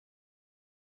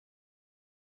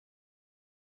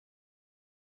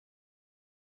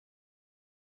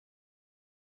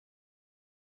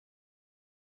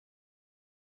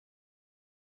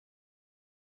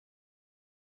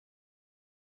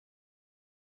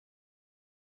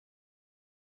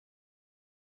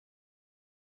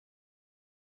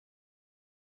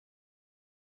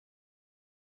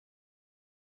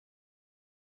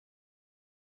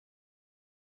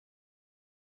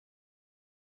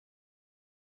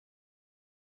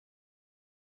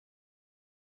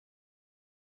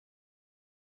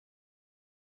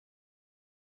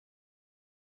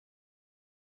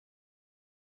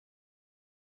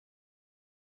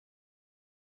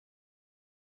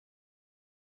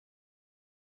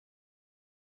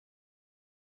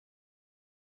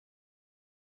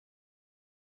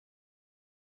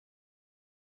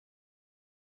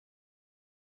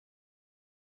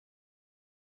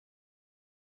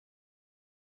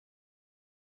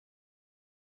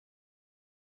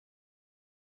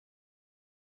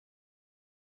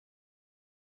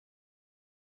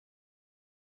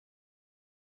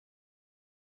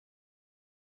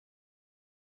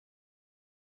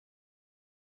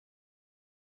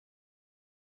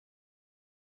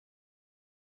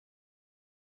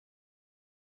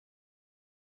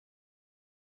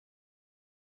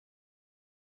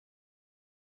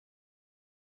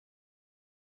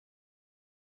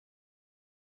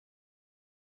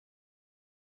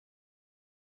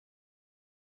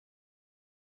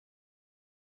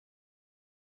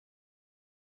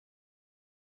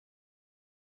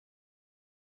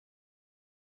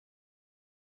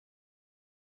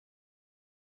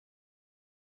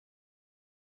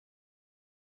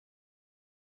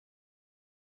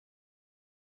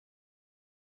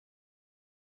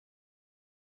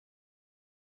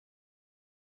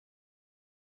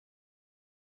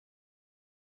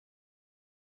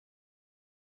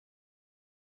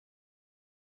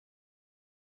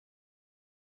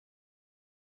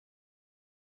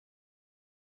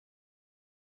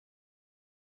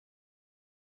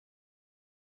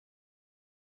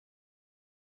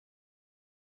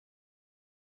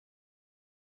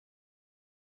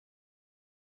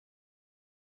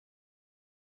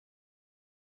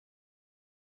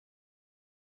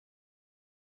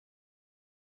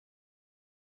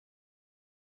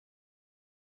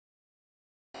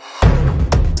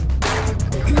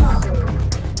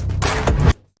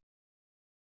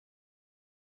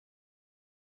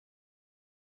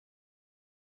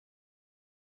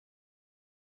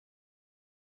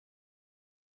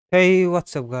Hey,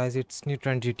 what's up, guys? It's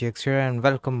Neutron GTX here, and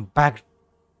welcome back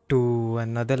to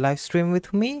another live stream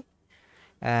with me.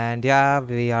 And yeah,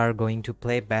 we are going to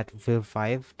play Battlefield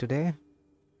 5 today.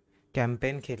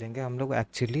 Campaign खेलेंगे हम लोग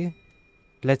actually.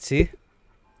 Let's see.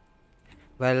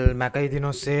 Well, मैं कई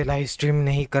दिनों से live stream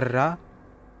नहीं कर रहा.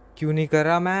 क्यों नहीं कर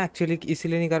रहा? मैं एक्चुअली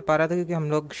इसीलिए नहीं कर पा रहा था क्योंकि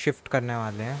हम लोग शिफ्ट करने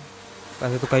वाले हैं.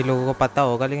 वैसे तो कई लोगों को पता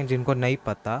होगा, लेकिन जिनको नहीं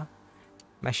पता,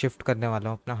 मैं शिफ्ट करने वाला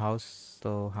हूँ अपना हाउस.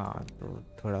 तो हाँ, तो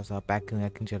थोड़ा सा पैकिंग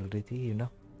वैकिंग चल रही थी,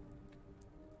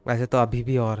 वैसे तो अभी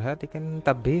भी और है, लेकिन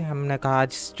तब भी हमने कहा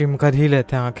आज स्ट्रीम कर ही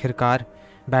लेते हैं आखिरकार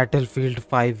बैटलफील्ड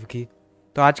 5 की.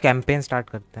 तो आज कैंपेन स्टार्ट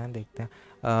करते हैं, देखते हैं.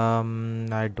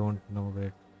 I don't know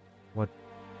wait what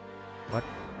what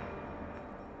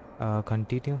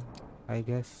continue I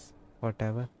guess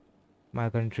whatever my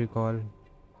country call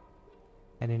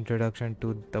an introduction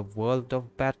to the world of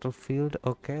battlefield.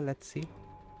 Okay, let's see.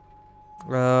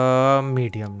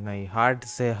 Medium नहीं, हार्ड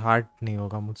से हार्ड नहीं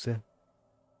होगा मुझसे.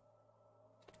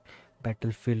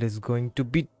 Battlefield is going to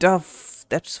be tough.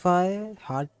 That's why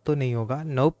hard तो नहीं होगा.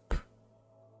 Nope.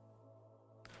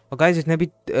 और guys, जितने भी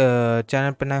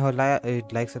चैनल पर नए हो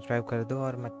लाइक सब्सक्राइब कर दो.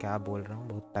 और मैं क्या बोल रहा हूँ,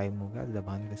 बहुत टाइम हो गया,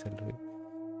 ज़बान पे चल रही.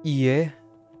 ये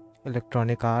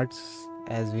electronic arts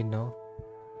as we know.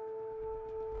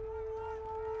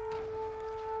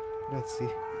 Let's see.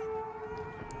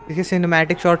 देखिए,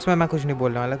 सिनेमैटिक शॉट्स में मैं कुछ नहीं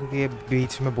बोलने वाला क्योंकि ये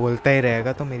बीच में बोलता ही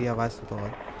रहेगा, तो मेरी आवाज़ तो और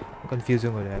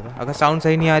कंफ्यूजिंग हो जाएगा. अगर साउंड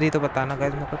सही नहीं आ रही तो बताना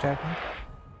गाइस मेरे को चैट में.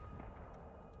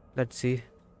 Let's see.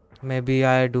 May B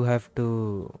I do have to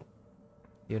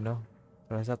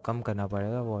थोड़ा सा कम करना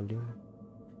पड़ेगा volume.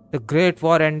 The great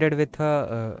war ended with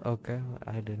okay,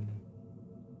 I didn't.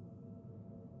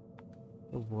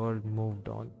 The world moved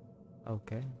on.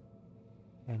 Okay,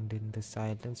 and in the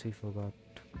silence we forgot.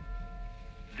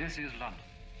 This is London.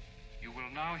 You will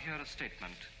now hear a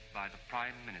statement by the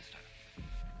Prime Minister.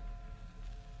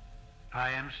 I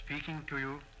am speaking to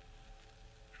you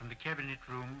from the Cabinet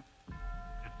Room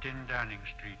at 10 Downing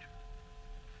Street.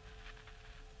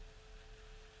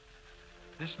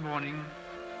 This morning,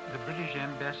 the British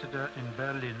ambassador in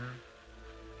Berlin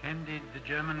handed the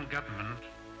German government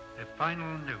a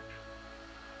final note.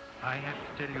 I have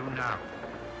to tell you now,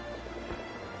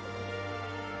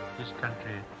 this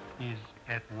country is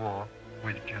at war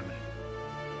with Germany.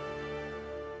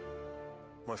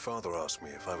 My father asked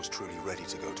me if I was truly ready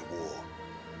to go to war.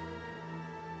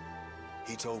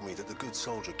 He told me that the good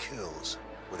soldier kills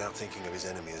without thinking of his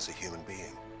enemy as a human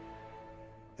being.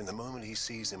 In the moment he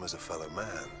sees him as a fellow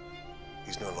man,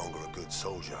 he's no longer a good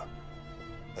soldier.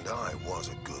 And I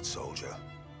was a good soldier.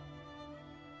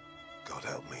 God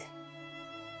help me.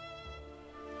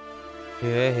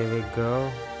 Yeah, here we go.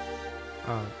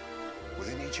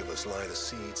 Within each of us lie the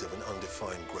seeds of an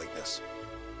undefined greatness.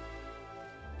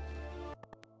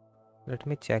 Let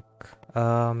me check.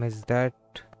 Is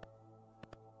that?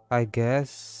 I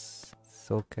guess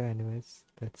it's okay. Anyways,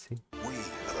 let's see. We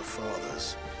are the fathers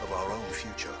of our own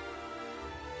future.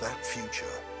 That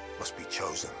future must be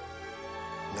chosen,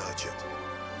 nurtured,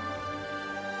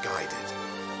 guided.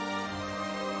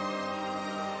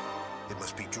 It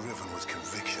must be driven with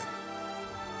conviction.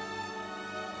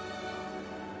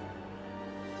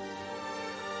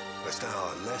 Lest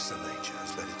our lesser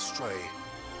natures let it stray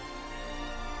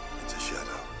into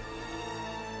shadow.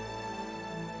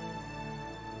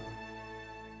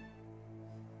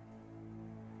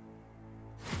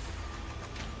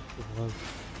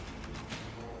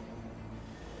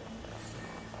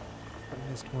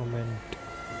 Funniest moment,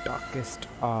 darkest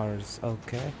hours.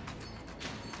 Okay.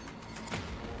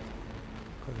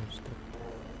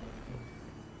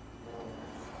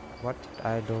 What?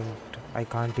 I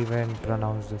can't even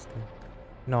pronounce this thing.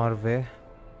 Norway,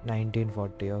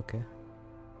 1940. Okay.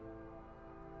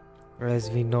 As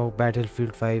we know,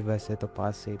 Battlefield 5 वैसे तो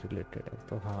पास से related है,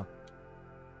 तो हाँ.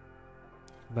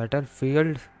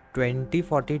 Battlefield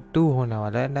 2042 होने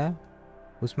वाला है ना,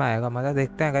 उसमें आएगा मज़ा.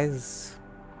 देखते हैं guys.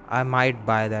 I might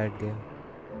buy that game.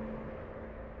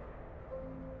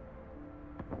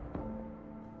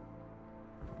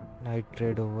 Night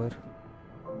trade over.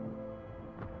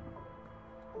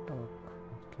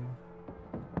 Okay.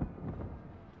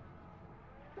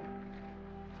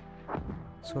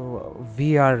 So we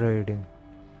are raiding,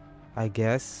 I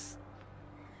guess.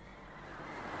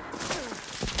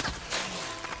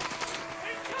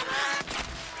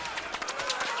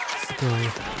 So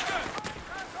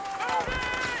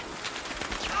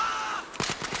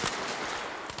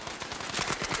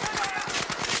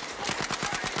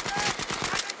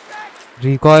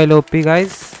recoil OP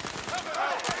guys.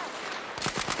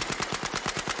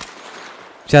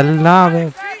 चलना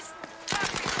हमें.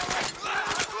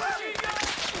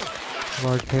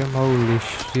 Got him. Holy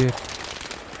shit.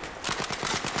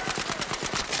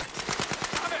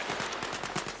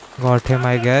 Got him,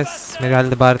 I guess. मेरे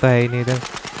हाल बार तो है ही नहीं इधर.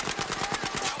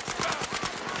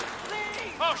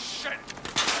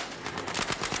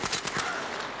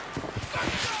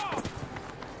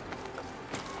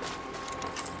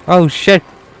 Oh shit.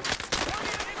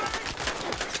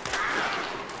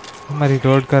 मैं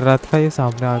रिलोड कर रहा था, ये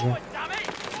सामने आ गया.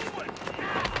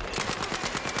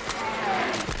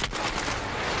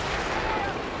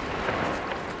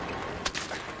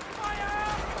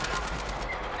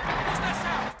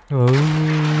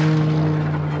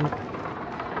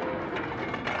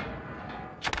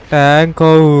 टैंक.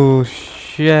 Oh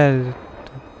shit.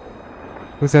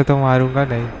 उसे तो मारूंगा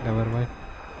नहीं. Never mind.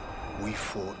 We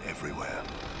fought everywhere,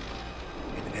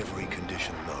 in every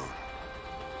condition known,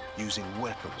 using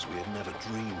weapons we had never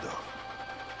dreamed of.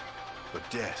 But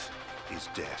death is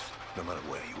death, no matter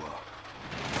where you are.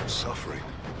 And suffering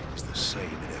is the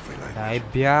same in every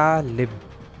language.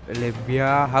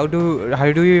 Libya. How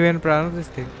do you even pronounce this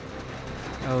thing?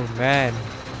 Oh man.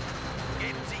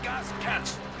 Geben Sie Gas,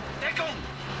 Kerz! Deckung!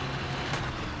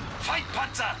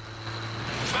 Feindpanzer!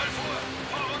 12 Uhr,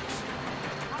 vor uns!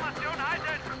 Formation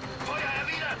halten! Feuer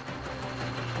erwidern!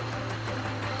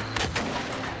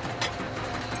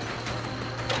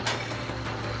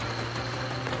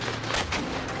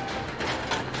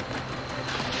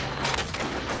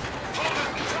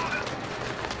 Vorrücken, vorwärts!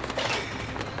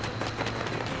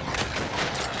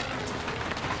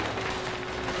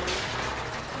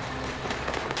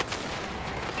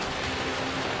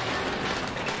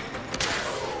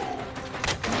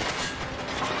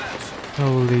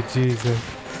 Holy Jesus.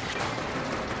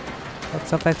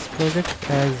 What's up, exploded?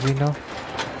 As we know.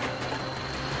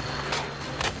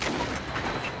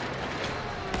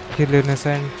 Kill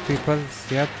innocent people.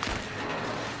 Yep.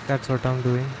 That's what I'm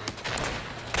doing.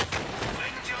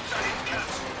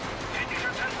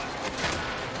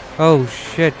 Oh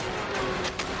shit.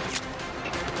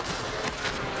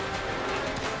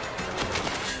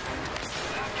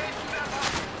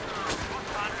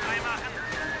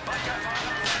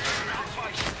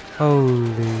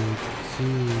 Holy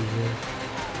Jesus.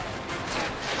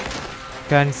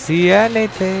 Can't see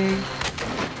anything.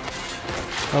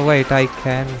 Oh wait, I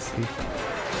can see.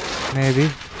 Maybe.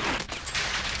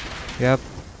 Yep.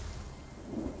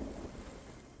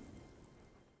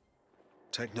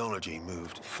 Technology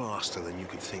moved faster than you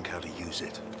could think how to use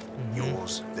it.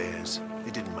 Yours, theirs,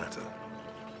 it didn't matter.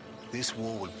 This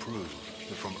war would prove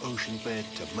that from ocean bed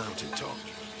to mountaintop,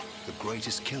 the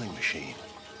greatest killing machine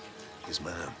is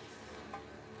man.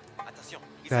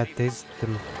 That is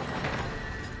true.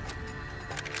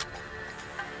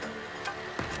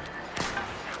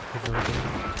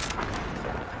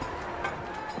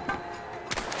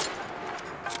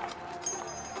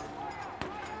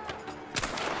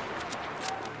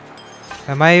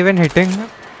 Am I even hitting him?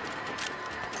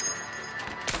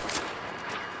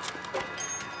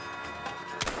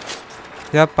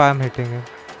 Yep, I'm hitting him.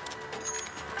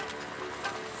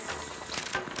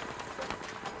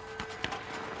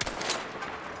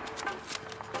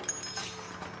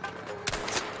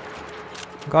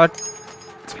 Got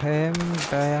him,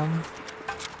 damn.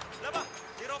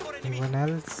 Anyone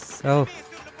else? Oh.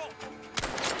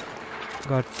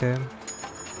 Got him.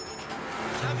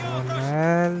 Anyone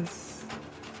else?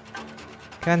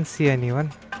 Can't see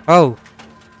anyone. Oh!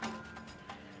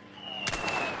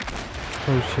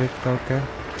 Oh shit, okay.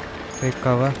 Take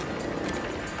cover.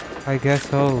 I guess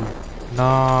so.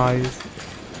 Nice.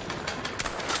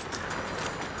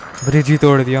 Bridge ही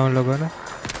तोड़ दिया उन लोगों ने.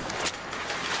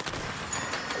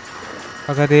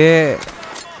 अगर ये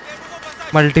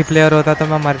multiplayer होता तो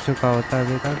मैं मर चुका होता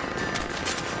अभी तक.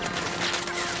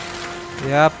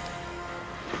 यप.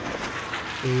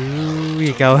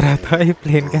 ये क्या हो रहा था? ये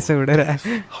प्लेन कैसे उड़ रहा है?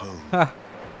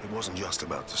 It wasn't just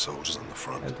about the soldiers on the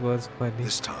front. It was funny.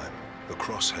 This time, the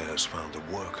crosshairs found the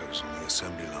workers on the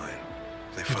assembly line.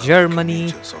 They found Germany,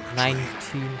 the commuters on the train, and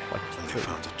they 1942.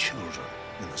 found the children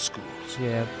in the schools.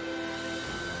 Yep.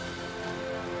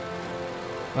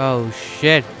 Oh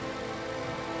shit.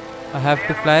 I have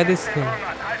to fly this thing.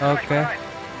 Okay.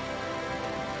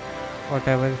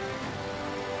 Whatever.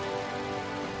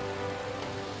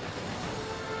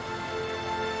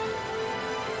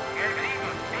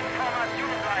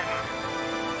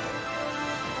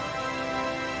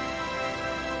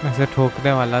 ऐसे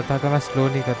ठोकने वाला था कि मैं slow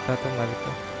नहीं करता तो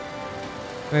मरता.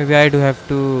 Maybe I do have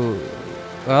to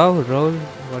roll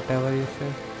whatever you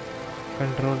say.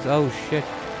 Controls. Oh shit.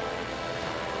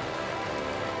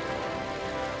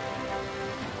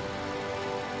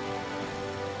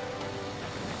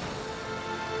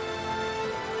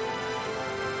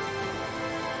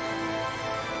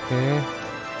 Okay.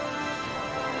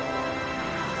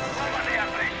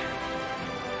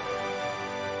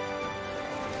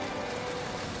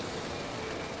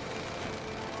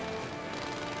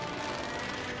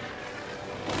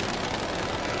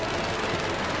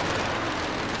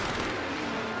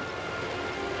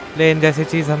 Plane जैसी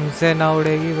चीज हमसे ना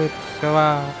उड़ेगी विश्वा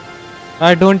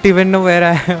I don't even know where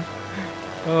I am.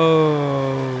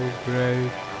 Oh,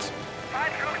 great.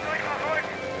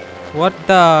 What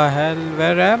the hell?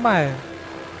 Where am I?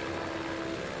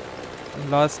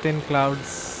 Lost in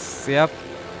clouds. Yep.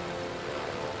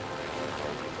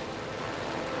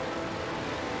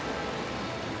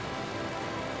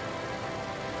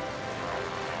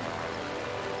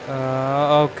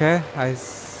 Okay, I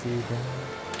see them.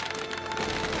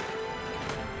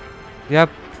 Yep.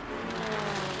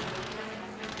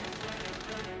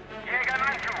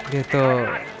 ये तो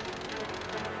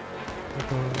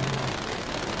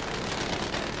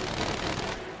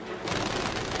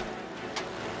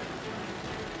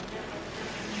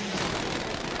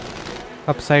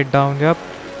upside down. Yep.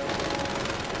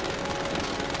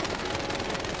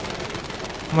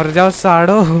 मर जाओ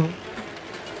साड़ो.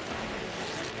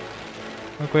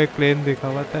 मेरे को एक प्लेन दिखा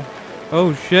हुआ था.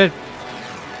 Oh shit.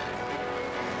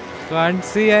 Can't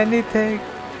see anything.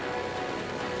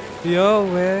 Yo,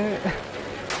 where?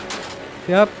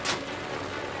 Yep.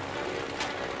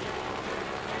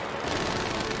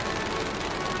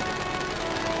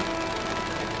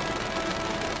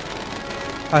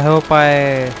 I hope I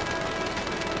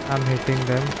am hitting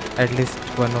them, at least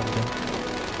one of them.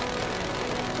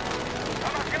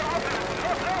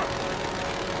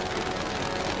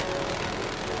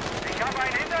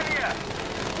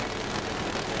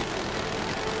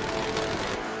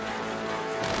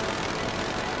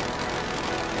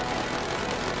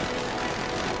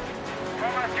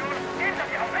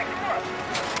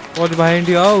 What's behind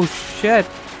you? Oh shit!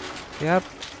 Yep.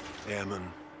 Airmen,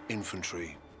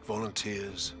 infantry,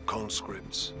 volunteers,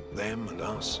 conscripts, them and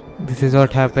us. This is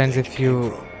what happens Where the if danger you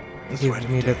came from. The threat give of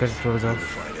me the death, controls of.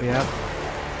 unified Yep. everyone.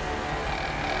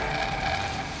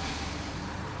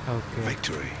 Okay.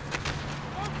 Victory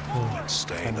Oh, and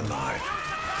staying alive.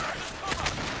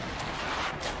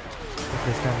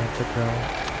 this time at the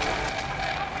ground.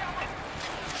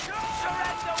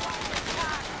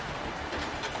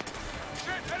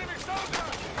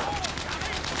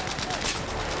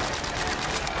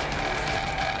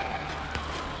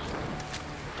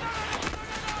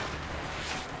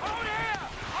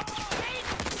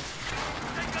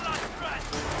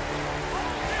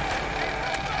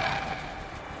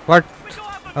 What?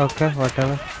 Okay,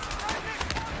 whatever.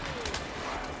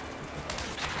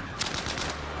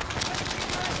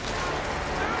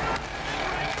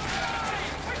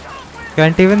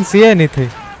 Can't even see anything.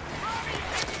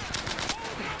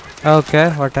 Okay,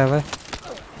 whatever.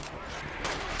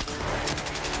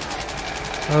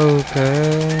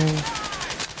 Okay.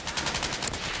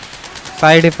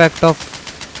 Side effect of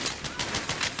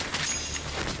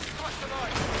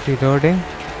reloading.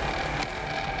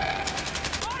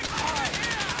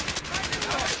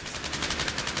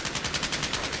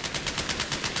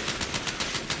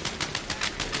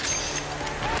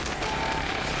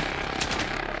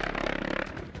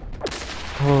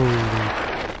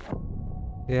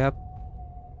 Yep.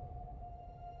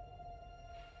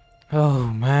 Oh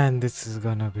man, this is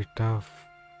gonna be tough.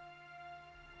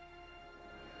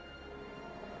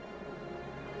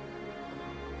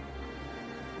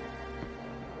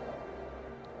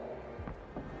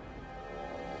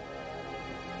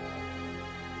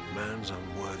 Man's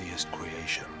unworthiest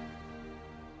creation.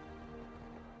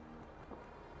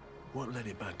 What led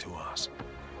it back to us?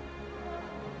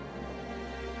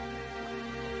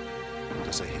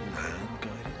 Does a hidden hand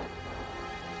guide it?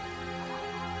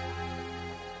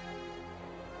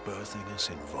 Birthing us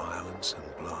in violence and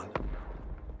blood?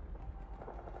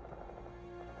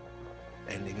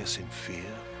 Ending us in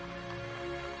fear?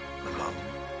 Alone?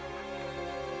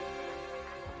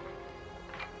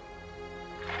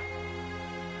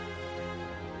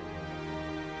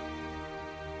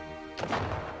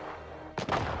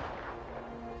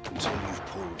 Until you've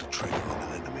pulled the trigger on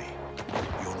an enemy,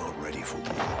 you're not ready for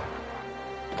war.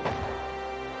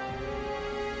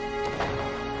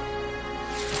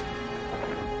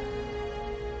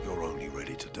 You're only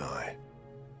ready to die.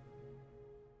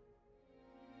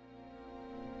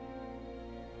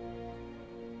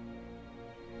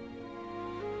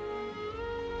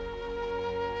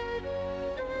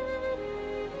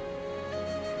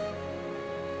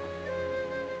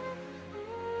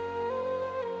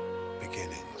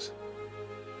 Beginnings.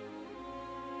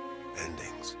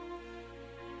 Endings.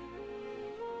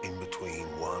 In between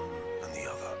one and the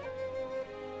other.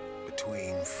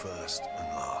 between first and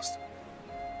last.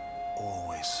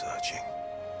 Always searching.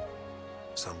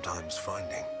 Sometimes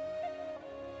finding.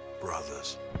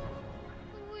 Brothers.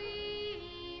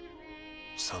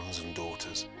 Sons and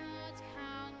daughters.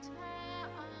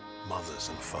 Mothers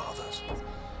and fathers.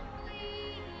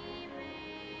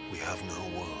 We have no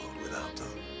world without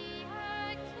them.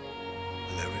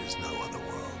 And there is no other world.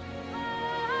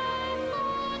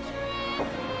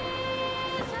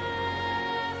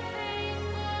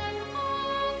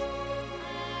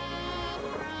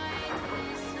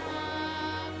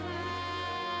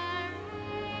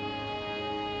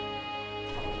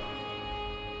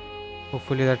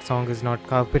 Hopefully that song is not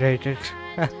copyrighted.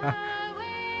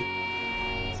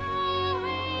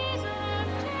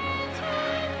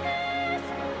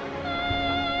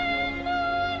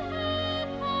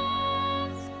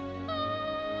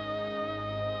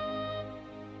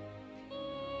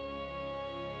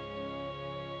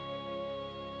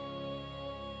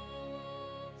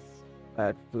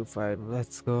 Battlefield 5,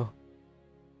 let's go.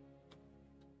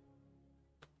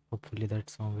 Hopefully that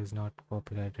song is not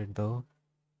copyrighted though.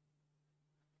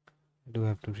 I do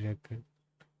have to check it.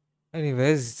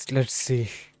 Anyways, let's see.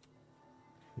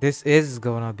 This is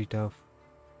gonna be tough.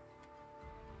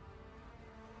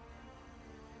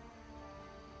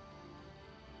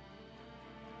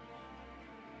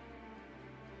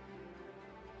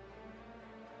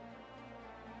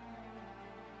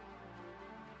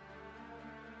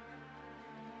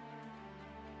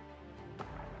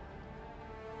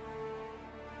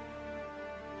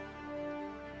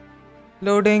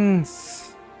 Loadings.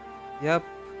 Yep.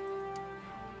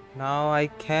 Now I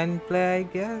can play, I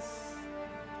guess.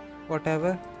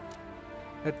 Whatever.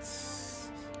 It's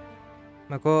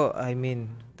Mako, I mean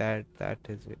that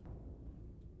is it.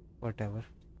 Whatever.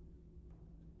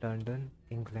 London,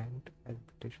 England, and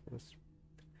British Post.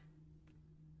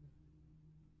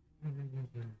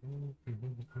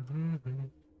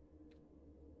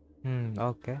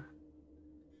 Okay.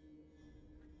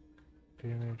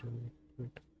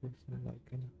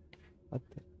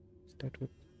 Start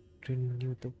with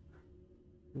renew the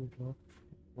rule of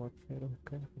warfare.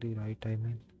 Okay, rewrite. I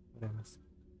mean,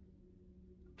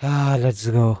 let's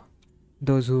go.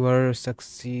 Those who were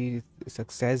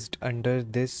successed under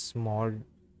this mod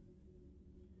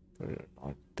were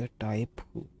not the type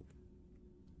who.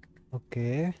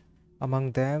 Okay,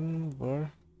 among them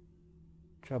were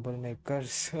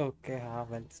troublemakers. Okay, हाँ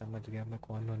well समझ गया मैं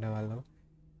कौन होने वाला हूँ.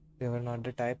 They were not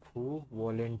the type who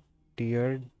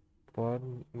volunteered for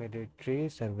military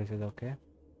services. Okay.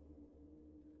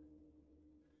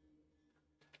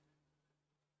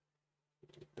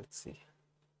 Let's see.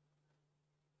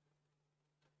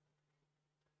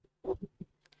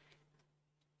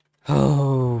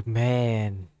 Oh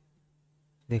man.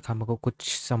 देखा मेरे को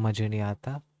कुछ समझ ही नहीं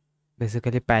आता.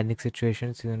 Basically panic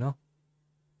situations, you know.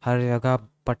 हर जगह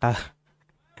पटाखे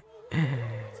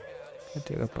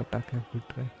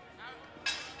फूट रहे.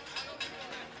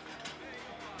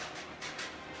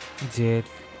 Jail.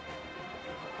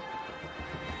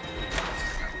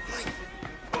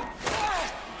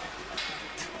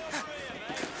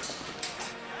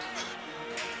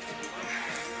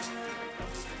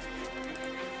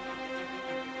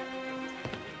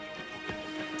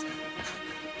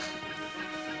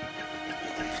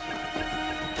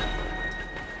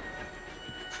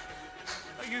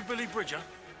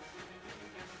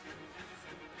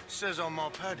 Says on my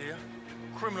pad here,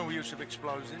 criminal use of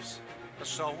explosives,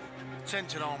 assault,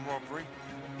 attempted armed robbery,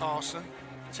 arson,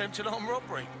 attempted armed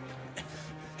robbery.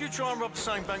 Did you try and rob the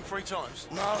same bank 3 times?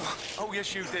 No. Oh,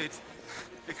 yes, you did.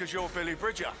 Because you're Billy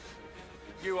Bridger.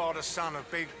 You are the son of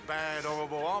big, bad,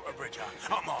 horrible Arthur Bridger.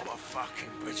 I'm Arthur fucking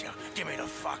Bridger. Give me the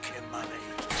fucking money.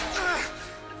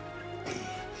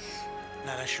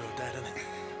 Now that's your dad, isn't it?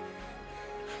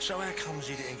 So how comes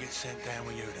he didn't get sent down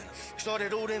with you then? Because I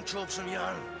did all them jobs on your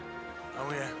own.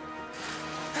 Oh, yeah.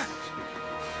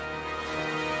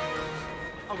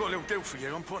 I've got a little deal for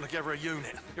you. I'm putting together a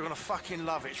unit. You're gonna fucking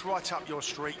love it. It's right up your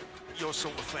street, your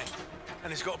sort of thing.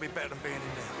 And it's got to be better than being in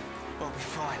there. I'll be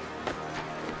fine.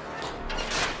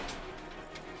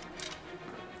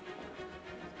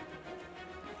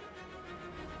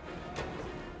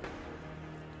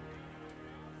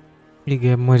 ये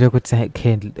game मुझे कुछ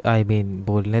खेल I mean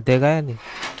बोलने देगा या नहीं?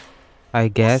 I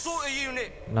guess. What sort of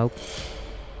unit? Nope.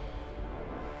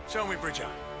 Tell me, Bridger.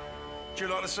 Do you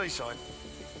like the seaside?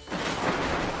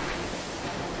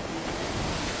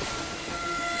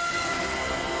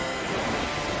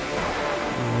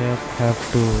 Yep, have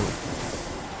to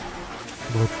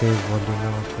बहुत तेज volume है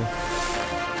वहाँ पे.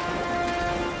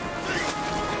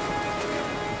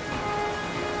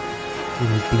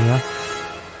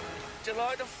 Do you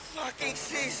like the fucking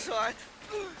seaside.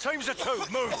 Teams of two,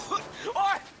 move.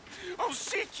 I'm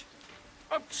sick.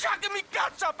 I'm chucking me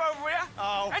guts up over here.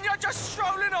 Oh. And you're just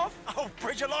strolling off. Oh,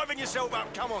 Bridge, liven yourself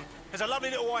up. Come on. There's a lovely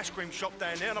little ice cream shop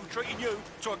down there, and I'm treating you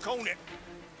to a cornet.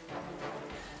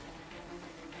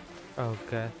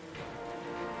 Okay.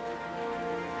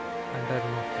 Under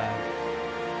no tag.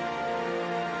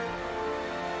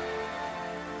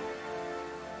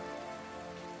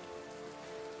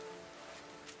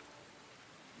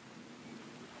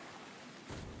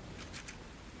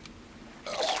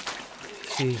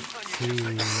 See,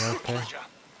 okay.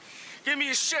 Give me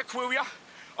a sec, will ya?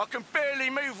 I can barely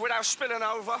move without spilling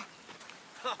over.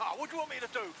 What do you want me to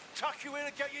do? Tuck you in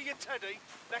and get you your teddy?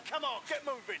 Now come on, get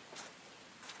moving.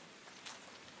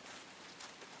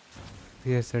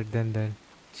 Yes, sir. Then.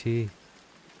 छी,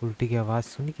 उल्टी की आवाज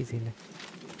सुनी किसी ने?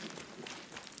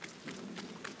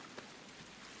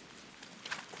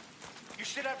 You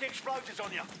still have the explosives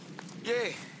on you?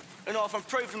 Yeah, and I've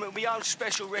improved them with my own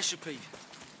special recipe.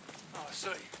 Oh, I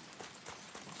see.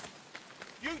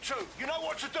 You two, you know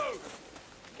what to do.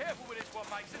 Careful with this one,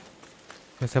 Mason.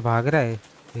 कैसे भाग रहा है?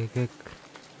 एक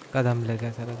कदम ले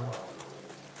कैसे लगा?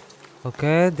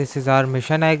 Okay, this is our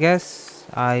mission, I guess.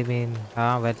 I mean,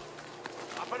 well.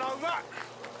 Up and over.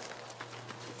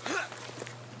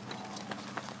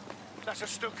 That's a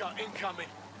Stuka incoming.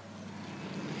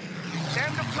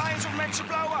 Them the planes are meant to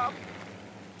blow up?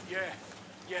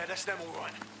 Yeah, that's them all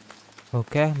right.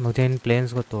 Okay, मुझे इन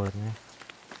planes को तोड़ना है.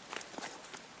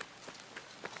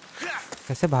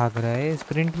 कैसे भाग रहा है?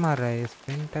 Sprint मार रहा है.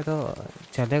 स्प्रिंट है तो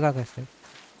चलेगा कैसे?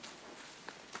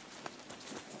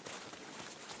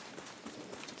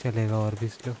 चलेगा और भी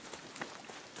slow.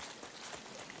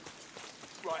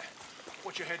 Right,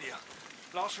 watch your head here.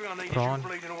 Last thing I need is you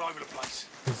bleeding all over the place.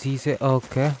 Z से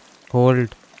okay.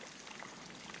 Hold.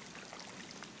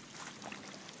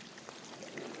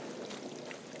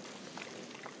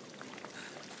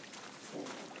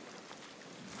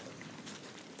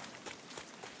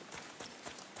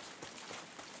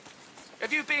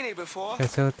 Have you been here before?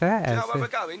 कैसे होता है? Do you know where ऐसे.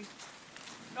 we're going?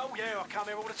 Oh yeah, I come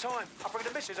here all the time. I bring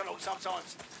the missus along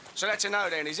sometimes. So that's a no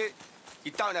then, is it?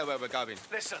 You don't know where we're going?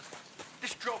 Listen,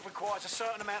 this job requires a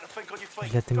certain amount of think on your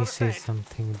feet. Let me say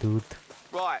something, dude.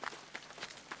 Right.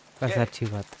 बस अच्छी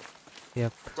बात.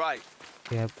 Yep. Right.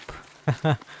 Yep.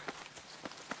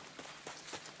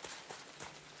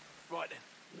 Right then.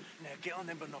 Now get on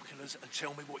them binoculars and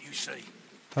tell me what you see.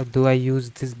 How do I use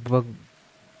this bug?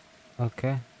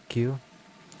 Okay. Q.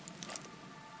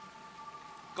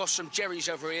 Got some jerrys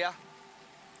over here.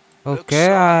 Okay,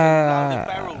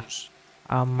 Barrels.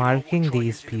 I'm marking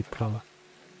these people.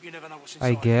 You never know what's I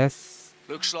inside. guess.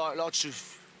 Looks like lots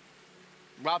of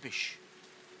rubbish.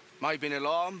 Maybe an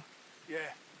alarm.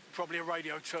 Yeah, probably a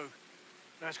radio too.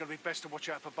 Now it's going to be best to watch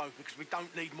out for both because we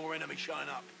don't need more enemies showing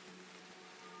up.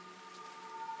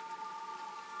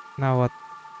 Now what?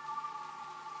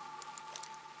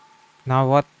 Now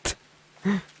what?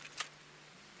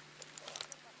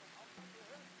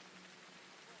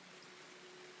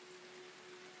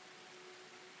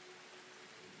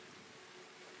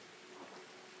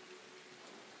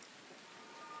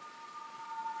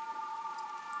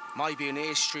 Maybe an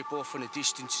airstrip off in the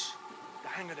distance. The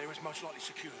hangar there is most likely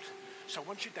secured. So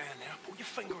once you're down there, pull your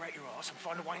finger out your ass and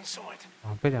find a way inside.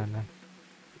 वहाँ पे जाना है.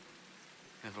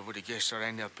 Never would have guessed I'd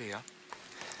end up here.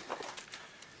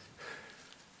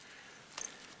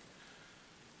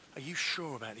 Are you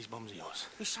sure about these bombs of yours?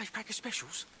 These safe pack of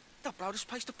specials? They'll blow this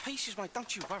place to pieces, mate.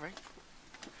 Don't you worry.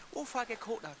 What if I get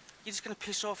caught, though? You're just going to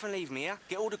piss off and leave me, yeah?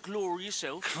 Get all the glory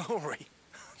yourself? Glory?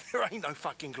 There ain't no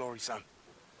fucking glory, son.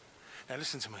 Now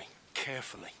listen to me,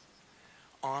 carefully.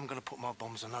 I'm going to put my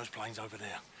bombs on those planes over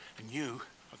there. And you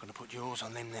are going to put yours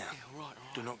on them now. Yeah, all right.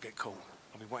 Do not get caught.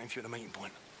 I'll be waiting for you at the meeting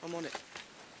point. I'm on it.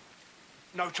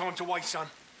 No time to waste, son.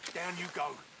 Down you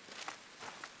go.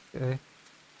 Okay.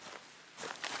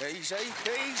 Easy,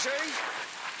 easy.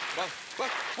 Whoa, whoa,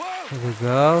 whoa! Here we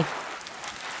go.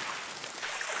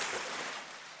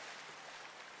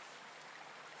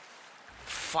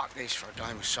 Fuck this for a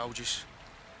game of soldiers.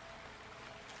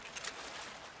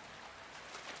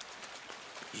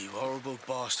 You horrible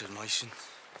bastard, Mason.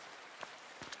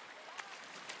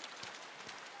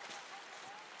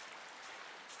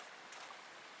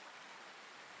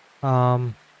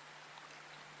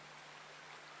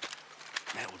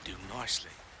 That'll do nicely.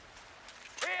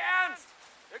 Hey, Ernst!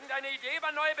 Irgendeine Idee,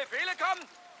 wann neue Befehle kommen?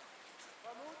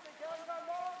 Vermutlich irgendwann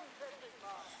morgen, schätze ich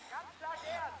mal. Ganz klar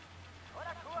gern.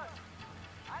 Oder Kurs.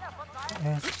 Einer von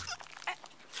beiden.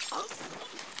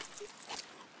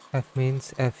 F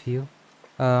means FU.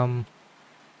 Ja,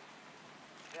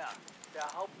 der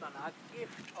Hauptmann hat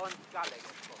Gift und Galle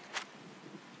gesprochen.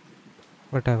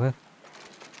 Whatever.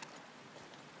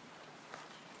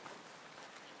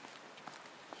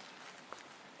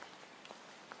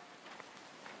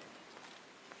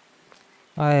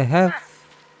 I have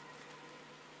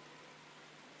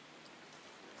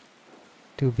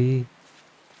to be.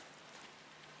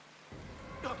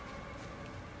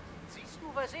 Siehst du,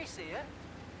 was ich sehe?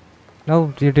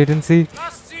 No, you didn't see.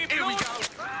 Lasst sie Blut!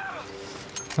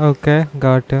 Okay,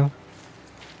 got him.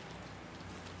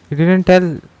 You didn't tell.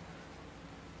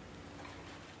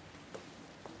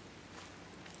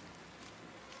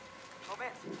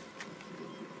 Moment.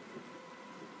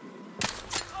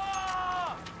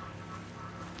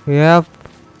 Yep.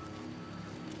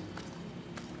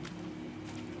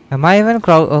 Am I even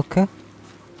crowd? Okay.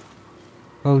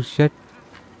 Oh shit.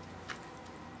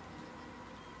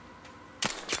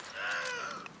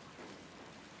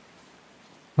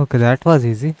 Okay, that was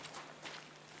easy.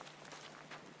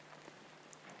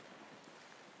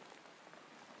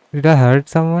 Did I hurt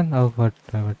someone? Oh,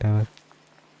 whatever.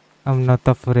 I'm not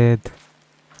afraid.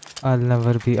 I'll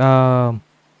never be.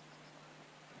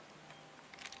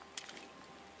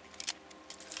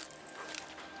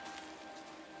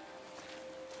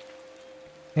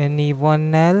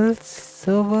 Anyone else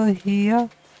over here?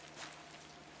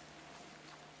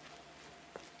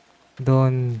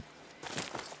 Don't.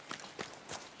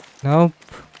 Nope.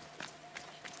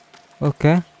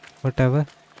 Okay, whatever.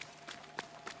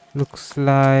 Looks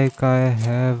like I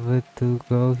have to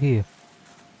go here.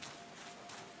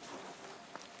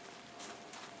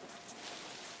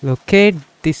 Locate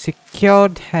the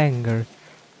secured hangar.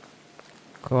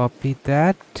 Copy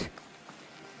that.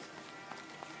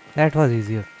 That was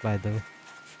easier, by the way.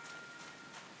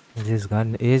 This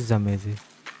gun is amazing.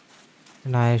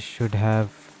 And I should have.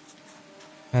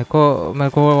 मेरे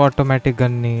को automatic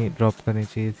gun नहीं drop करनी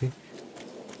चाहिए थी.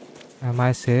 Am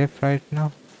I safe right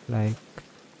now? Like,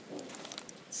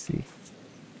 let's see.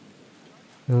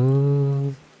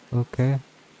 Oh, okay.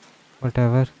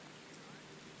 Whatever.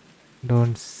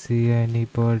 Don't see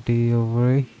anybody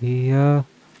over here.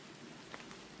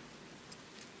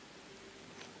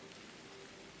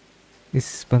 इस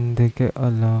बंदे के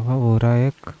अलावा हो रहा है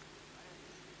एक.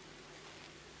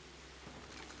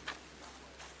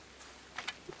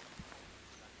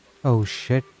 Oh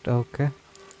shit, okay.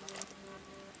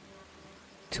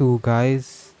 Two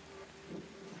guys.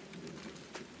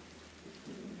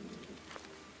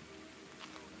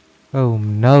 Oh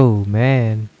no,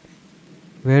 man.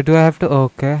 Where do I have to?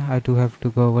 Okay, I do have to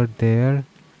go over there.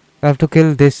 I have to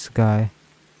kill this guy.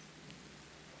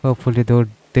 Hopefully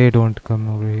they don't come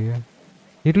over here.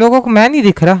 इन लोगों को मैं नहीं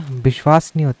दिख रहा.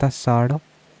 विश्वास नहीं होता साड़ो.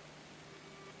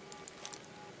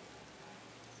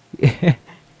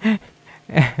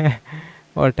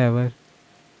 Whatever.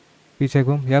 पीछे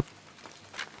घूम. Yep.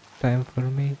 Time for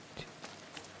me.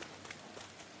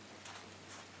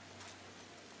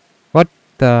 What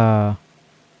the?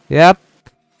 Yep.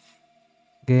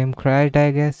 Game crashed,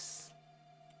 I guess.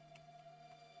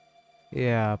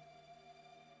 Yeah.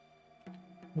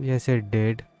 Yes, it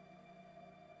did.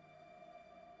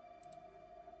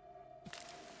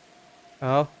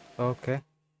 Oh, okay.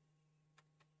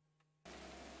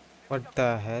 What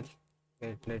the hell?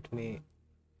 Wait, let me.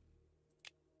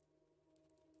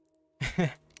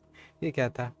 ये क्या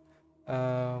था?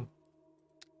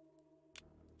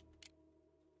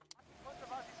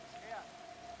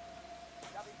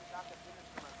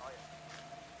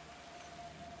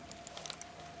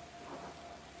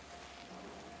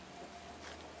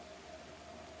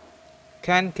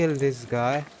 Can kill this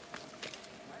guy.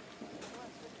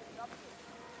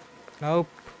 Nope.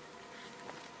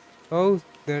 Oh,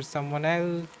 there's someone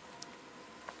else.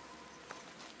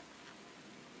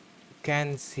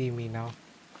 Can see me now.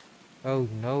 Oh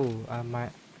no, am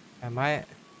I?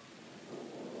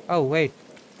 Oh wait.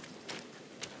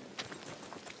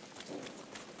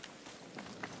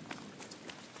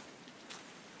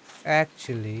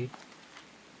 Actually,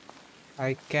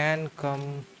 I can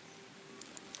come.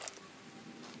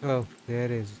 Oh,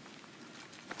 there is.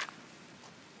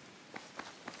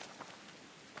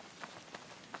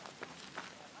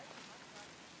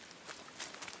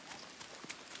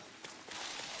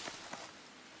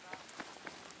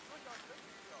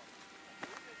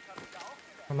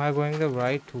 Am I going the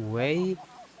right way?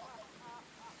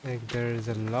 Like there's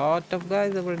a lot of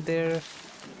guys over there.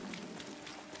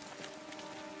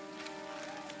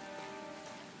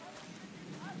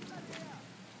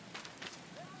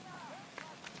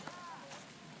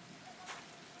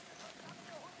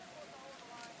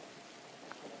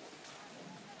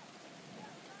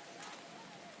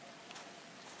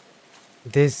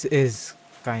 This is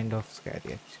kind of scary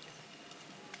actually.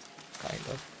 Kind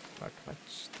of, not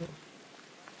much though.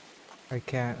 I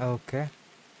can. Okay.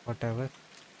 Whatever.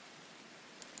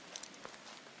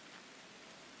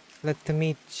 Let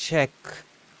me check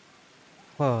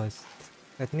first.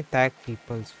 Let me tag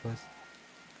peoples first.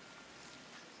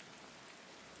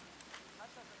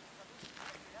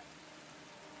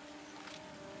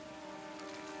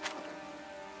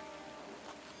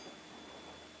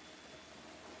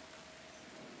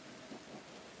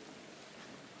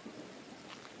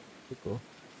 Go.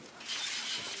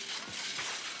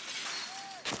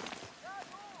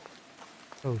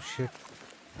 Oh shit.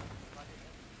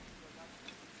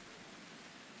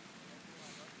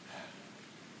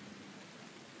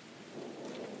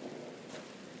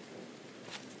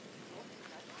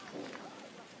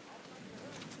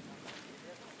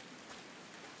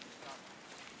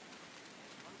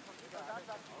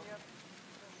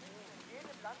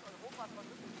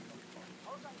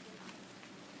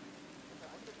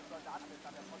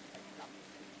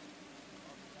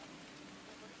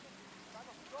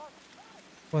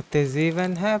 What is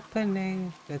even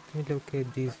happening? Let me look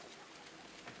at these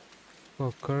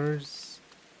fuckers.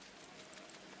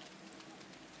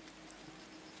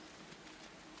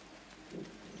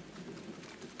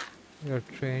 You're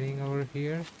training over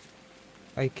here.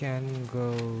 I can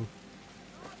go.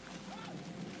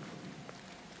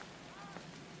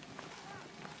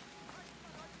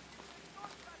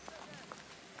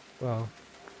 Wow.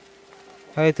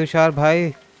 Hi Tushar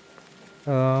bhai.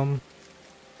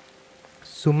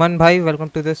 Suman bhai, welcome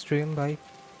to the stream bhai.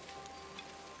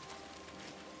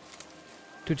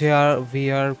 Today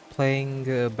we are playing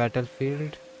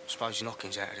Battlefield. Suppose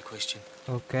knocking's out of the question.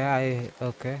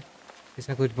 Okay.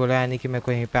 इसने कुछ बोला यानी कि मेरे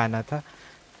को यहीं पे आना था.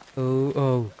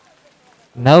 Oh.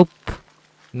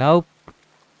 Nope.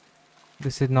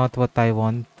 This is not what I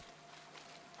want.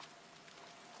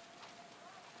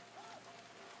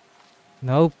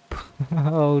 Nope.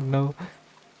 Oh no.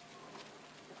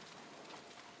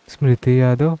 Smriti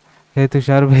Yadav. Hey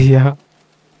Tushar bhaiya.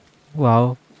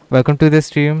 Wow. Welcome to the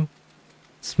stream.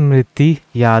 Smriti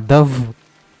Yadav.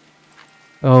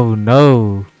 Oh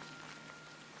no.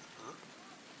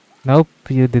 Nope,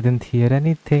 you didn't hear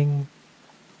anything.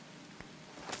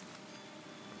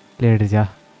 Late जा.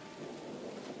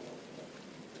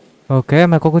 Okay,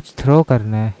 मेरे को कुछ throw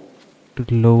करना है to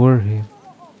lower him.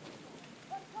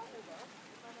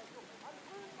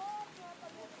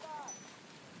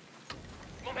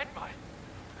 Moment mal.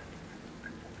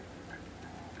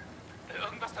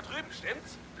 Irgendwas da drüben,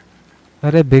 stimmt's?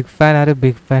 अरे big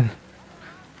fan.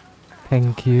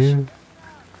 Thank you.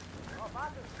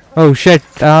 Oh shit.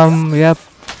 Yep.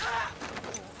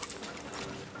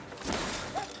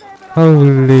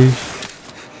 Holy.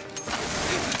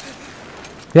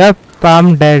 Yep,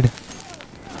 I'm dead.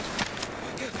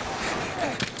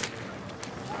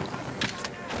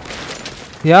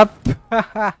 Yep.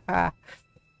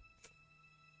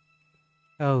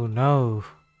 Oh no.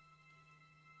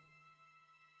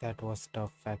 That was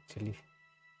tough actually.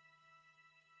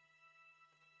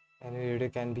 Any radio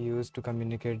can be used to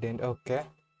communicate in. Okay.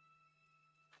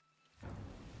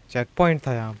 Checkpoint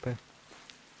था यहाँ पे.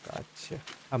 अच्छा.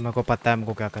 अब मेरे को पता है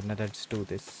हमको क्या करना है. Let's do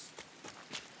this.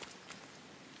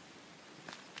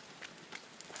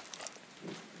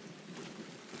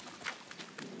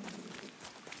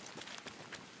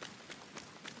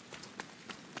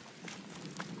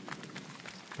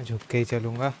 झुक के ही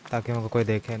चलूँगा ताकि मेरे को कोई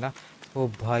देखे ना. ओ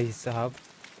भाई साहब.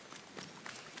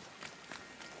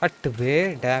 हट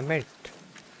बे. Damn it.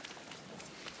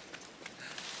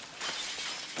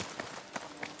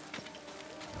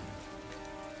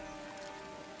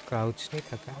 क्राउच नहीं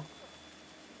था क्या?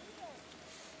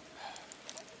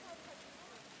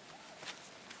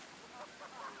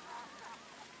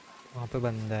 वहाँ पे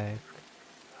बंदा है.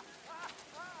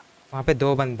 वहाँ पे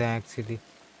 2 बंदे हैं एक्चुअली.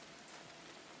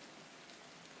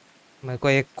 मेरे को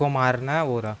एक को मारना है.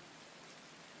 वो रहा.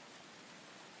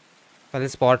 पहले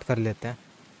स्पॉट कर लेते हैं.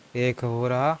 एक हो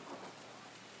रहा.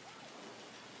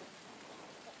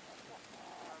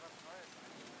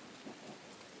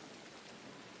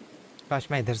 काश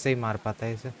मैं इधर से ही मार पाता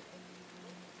है इसे.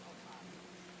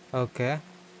 ओके.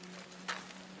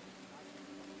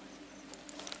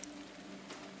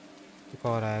 एक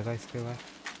और आएगा इसके बाद.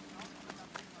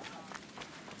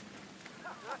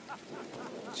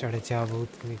 चढ़ जा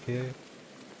भूत नीचे.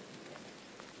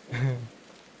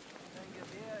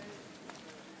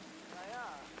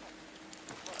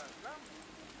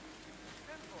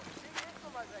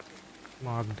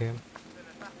 Marked him.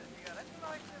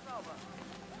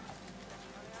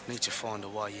 Need to find a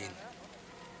way in.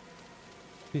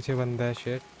 पीछे बंदा है.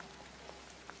 शेट.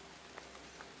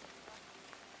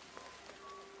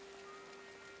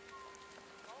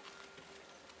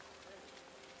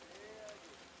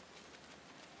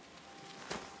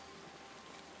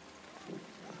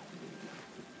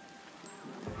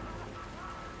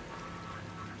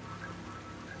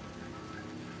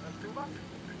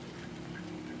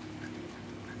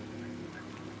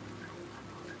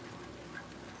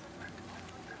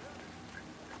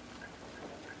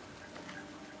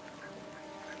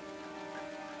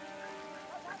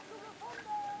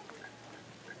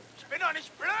 doch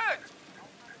nicht blöd!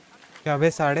 क्या बे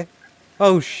साढ़े?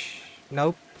 Oh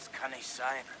nope. Das kann nicht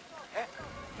sein.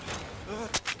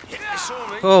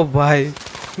 Oh भाई,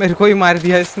 मेरे को ही मार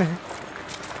दिया इसने.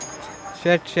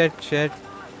 Shit.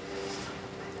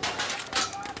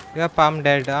 Yep, I'm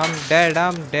dead. I'm dead.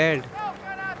 I'm dead.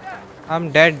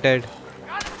 I'm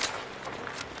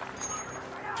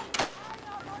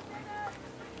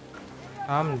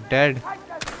dead.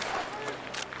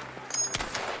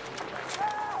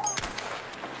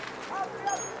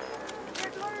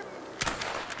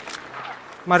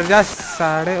 मर जा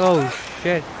साढ़े. Oh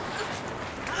shit.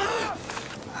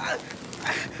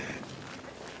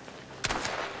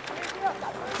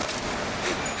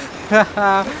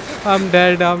 I'm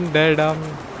dead.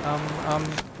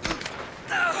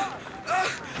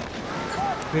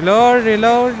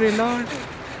 Reload.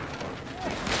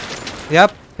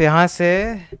 Yup, यहाँ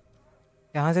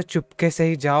से चुपके से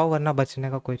ही जाओ वरना बचने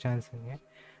का कोई चांस नहीं है.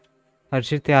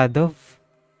 हर्षित यादव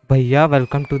भैया,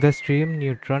 welcome to the stream.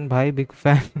 Neutron भाई, बिग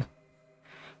फैन.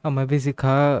 हमें भी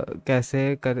सिखा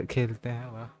कैसे खेलते हैं.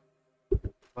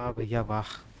 वाह भैया वाह.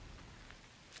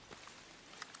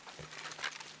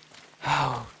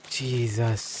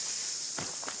 जीसस,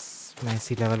 मैं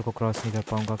इसी लेवल को क्रॉस नहीं कर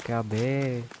पाऊंगा क्या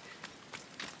बे.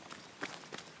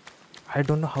 I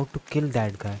don't know how to kill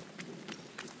that guy.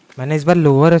 मैंने इस बार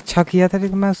लोअर अच्छा किया था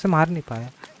लेकिन मैं उससे मार नहीं पाया.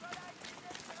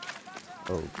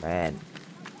 Oh man.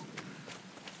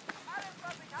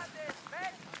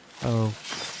 Oh,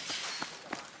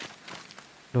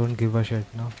 don't give a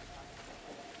shit no.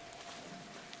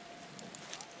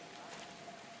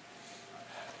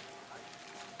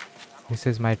 This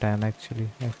is my time actually.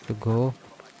 I have to go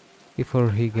before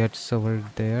he gets over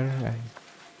there. And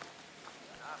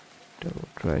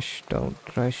don't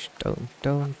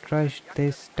rush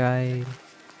this time.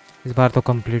 इस बार तो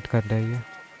complete कर देगी.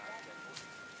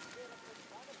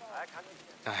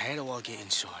 Now, how do I get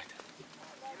inside?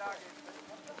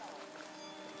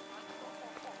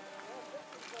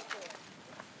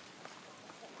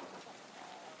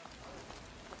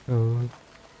 Oh.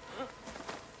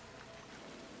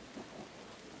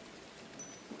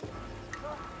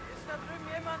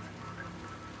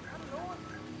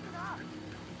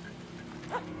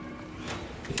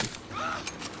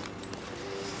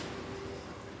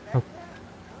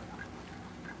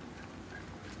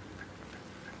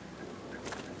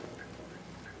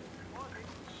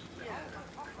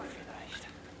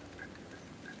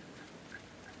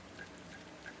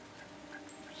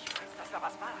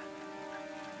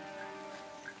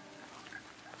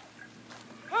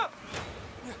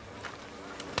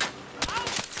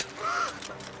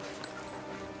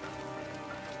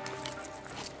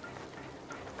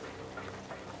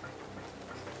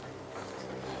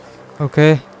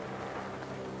 Okay.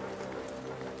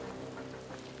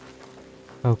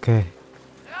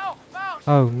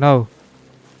 Oh no.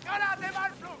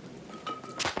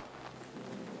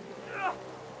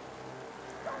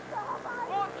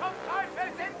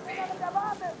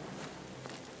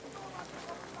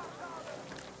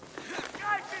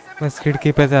 बस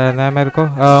खिड़की पे जाना है मेरे को.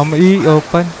 E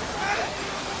open.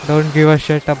 Don't give a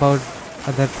shit about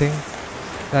other things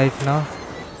right now.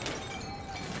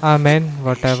 Amen.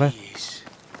 Whatever.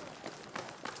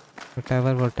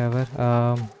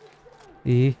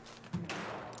 E.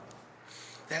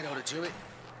 That ought to do it.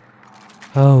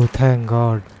 Oh, thank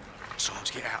God. So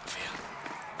let's get out of here.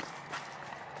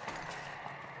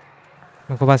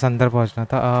 मेरे को बस अंदर पहुंचना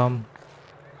था.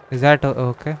 Is that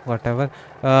okay? Whatever.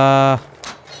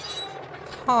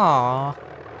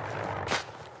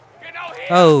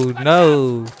 Oh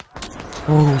no.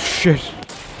 Oh shit.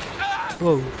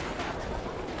 Oh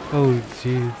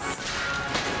jeez.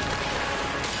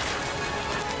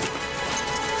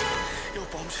 Your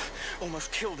bombs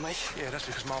almost killed me. Yeah, that's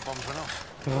because my bombs went off.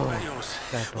 Oh, What about yours?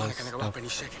 that Mine was are gonna go up tough. any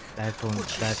second. That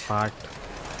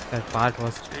part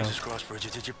was Jesus tough. Christ,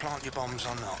 Bridget, did you plant your bombs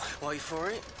or not? Wait for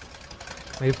it.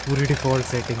 मेरी पूरी default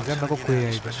settings है. मेरे को कोई You know,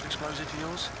 idea. special explosive for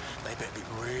yours? They better be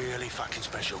really fucking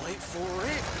special. Wait for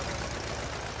it.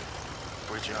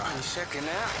 Bridget. Any second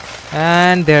now.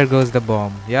 And there goes the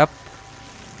bomb. Yep.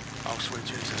 Oh, sweet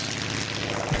Jesus.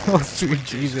 Oh sweet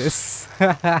Jesus.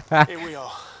 Here we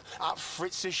are, up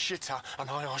Fritz's shitter, and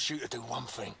I ask you to do one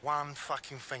thing. One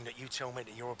fucking thing that you tell me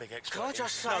that you're a big expert Can I in.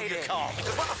 just No, say you then? can't,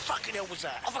 because what the fucking hell was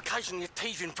that? I've occasionally had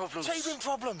teething problems. Teething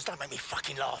problems? Don't make me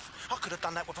fucking laugh. I could have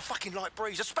done that with a fucking light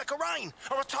breeze, a speck of rain,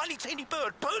 or a tiny teeny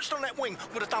bird perched on that wing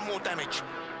would have done more damage.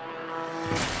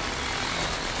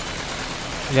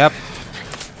 Yep.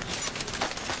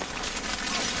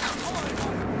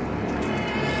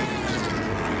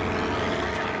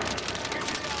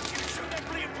 Shoot that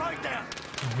bleeding plane down.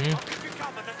 I'll keep you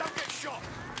covered, now don't get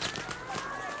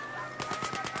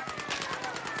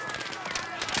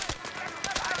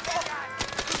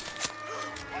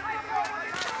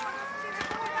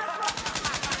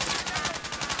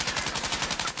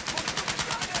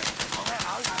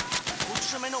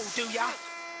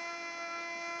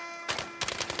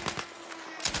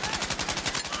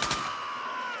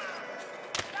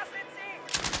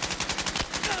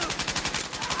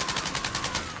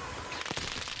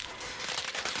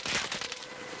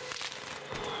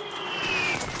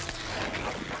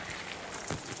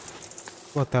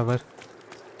Whatever.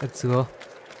 Let's go.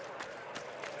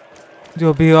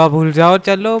 जो भी हुआ भूल जाओ.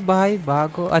 चलो भाई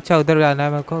भागो. अच्छा उधर जाना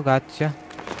है मेरे को. Gotcha.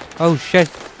 Oh shit.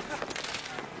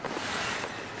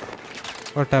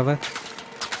 Whatever.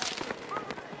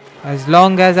 As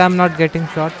long as I'm not getting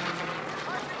shot.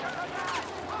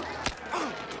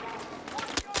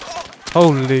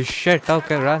 Holy shit.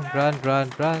 Okay, run, run, run,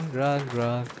 run, run,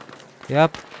 run.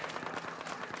 Yep.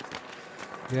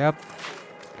 Yep.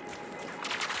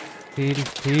 Heal,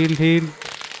 heal, heal.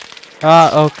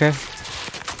 Ah, okay.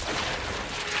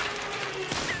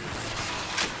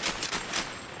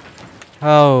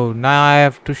 Oh, now I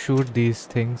have to shoot these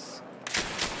things.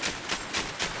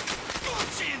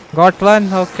 Got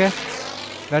one, okay.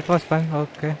 That was fun,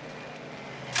 okay.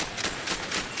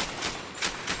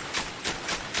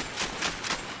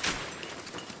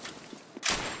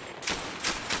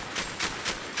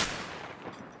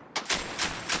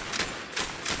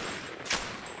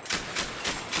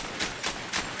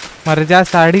 मर जा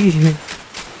sari.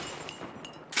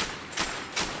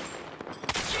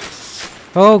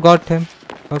 Oh, got him.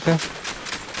 Okay.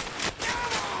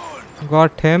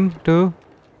 Got him too.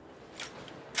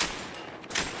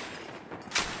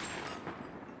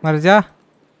 मर जा.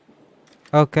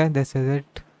 Okay, this is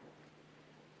it.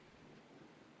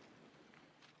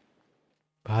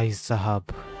 भाई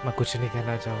साहब मैं कुछ नहीं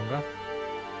कहना चाहूँगा.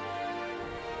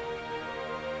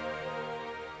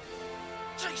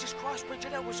 Jesus Christ,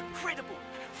 Bridget, that was incredible.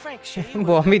 Thanks, yeah.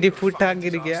 बॉम्बी दी फूटा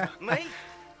गिर गया. Me?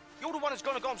 You're the one who's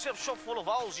gonna got himself shot full of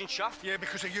holes, ain't ya? Yeah,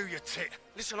 because of you, you tit.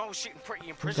 Listen, I was sitting pretty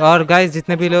in prison. और guys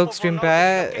जितने भी लोग stream पे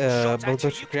आए बहुत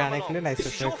बहुत शुक्रिया आने के लिए. लाइक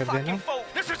सब्सक्राइब कर देना.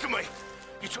 Listen to me.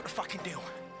 You took the fucking deal.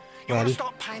 You want to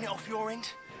start paying it off your end?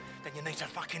 Then you need to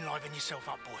fucking liven yourself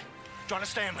up, boy. Do you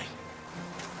understand me?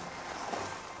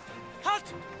 Halt!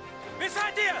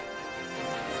 Inside here!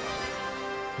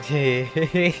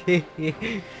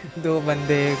 दो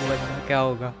बंदे एक बंदा क्या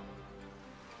होगा.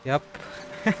 Yup.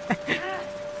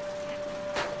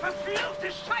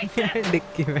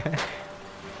 Dicky में.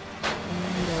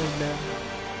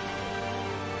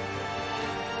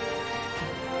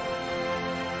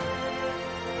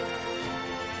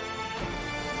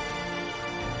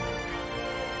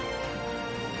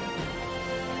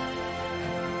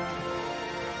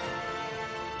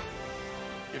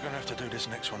 You're gonna have to do this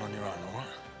next one on your own, all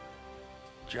right?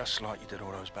 Just like you did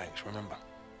all those banks, remember?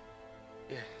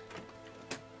 Yeah.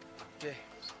 Yeah.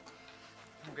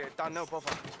 I'll get it done, no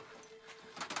bother.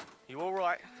 You all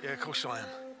right? Yeah, of course I am.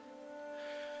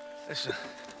 Listen.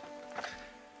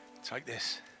 Take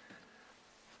this.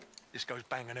 This goes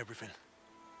bang and everything.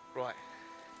 Right.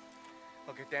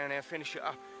 I'll get down there and finish it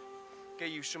up. Get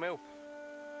you some help.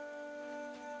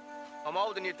 I'm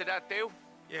holding you to that deal.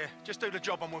 Yeah, just do the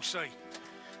job and we'll see.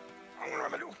 I'm gonna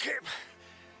have a little kip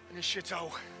in this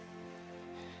shithole.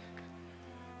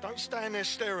 Don't stand there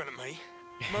staring at me.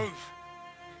 Move.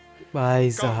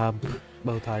 भाई साहब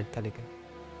बहुत hard था लेकिन.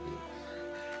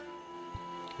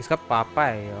 इसका पापा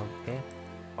है ये. Okay.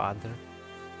 Father.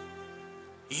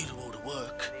 You do all the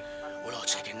work. Well,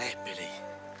 I'll take a nap, Billy.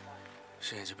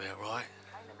 Sounds about right.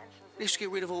 Let's get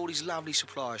rid of all these lovely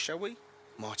suppliers, shall we?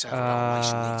 Might have a lot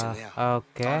of needs in there.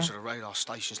 Okay. Those are the radar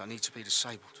stations that need to be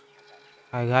disabled.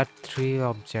 I got 3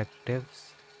 objectives.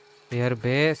 Air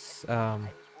base,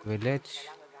 village.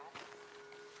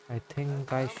 I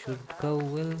think I should go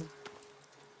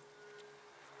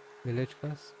village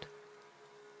first.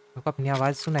 मेरे को अपनी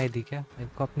आवाज़ सुनाई दी क्या? मेरे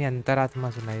को अपनी अंतरात्मा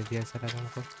सुनाई दी ऐसा लगा मेरे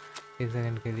को एक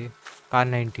सेकंड के लिए. Car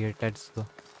 98 let's go.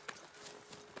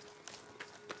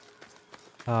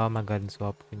 मैं गन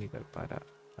स्वैप भी नहीं कर पा रहा.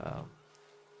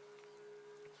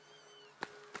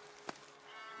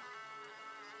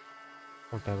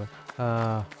 whatever.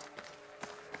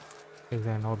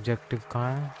 एग्जाम ऑब्जेक्टिव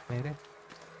कहाँ है मेरे?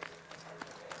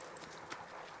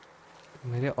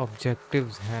 मेरे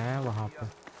ऑब्जेक्टिव्स हैं वहाँ पर.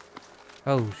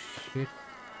 Oh shit.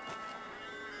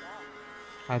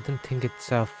 I don't think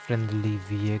it's a friendly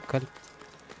vehicle.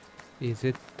 Is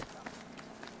it?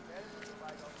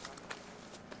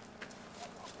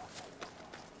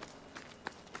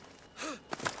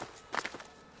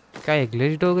 क्या ये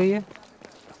ग्लिच्ड हो गई है?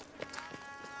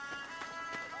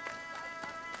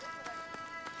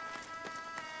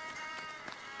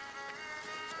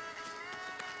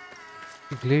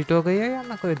 ग्लिच हो गई है या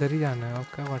ना कोई इधर ही जाना है?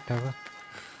 Okay whatever.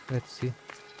 Let's see.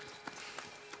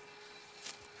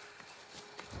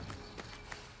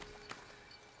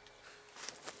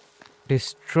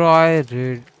 Destroy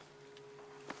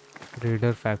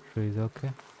raider factories. Okay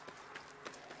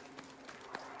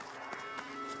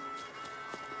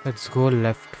let's go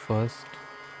left first.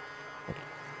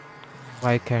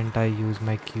 Why can't I use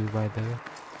my Q by the way?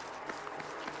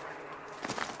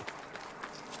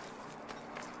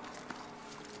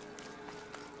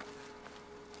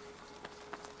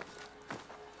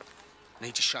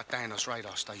 Need to shut down those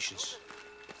radar stations.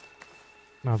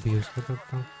 मैं अभी यूज कर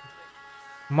सकता हूँ.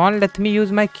 Come on, let me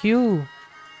use my Q.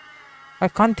 I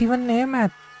can't even aim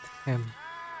at him.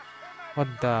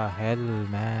 What the hell,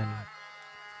 man?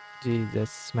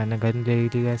 Jesus, मैंने gun ले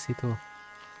ली ऐसी तो.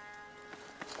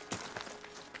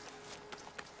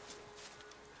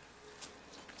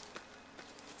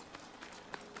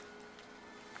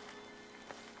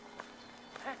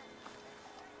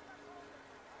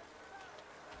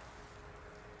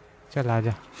 चल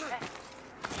आजा.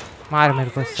 मार मेरे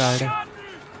को साढ़े.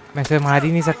 मैं से मार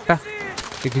ही नहीं सकता.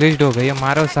 ग्लिच्ड हो गई है.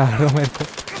 मारो साढ़ो मेरे को.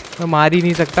 मैं मार ही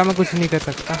नहीं सकता. मैं कुछ नहीं कर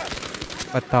सकता.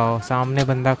 बताओ सामने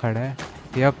बंदा खड़ा है.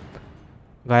 यप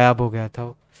गायब हो गया था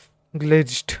वो.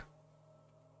 ग्लिच्ड.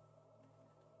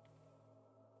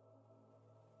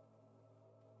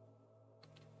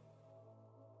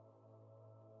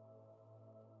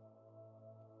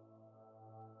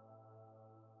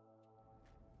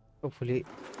 होपफुली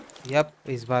यप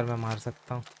इस बार मैं मार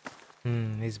सकता हूँ.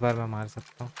 इस बार मैं मार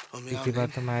सकता हूँ. On my पिछली own बार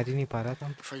then. तो मार ही नहीं पा रहा था.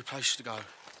 3 places to go.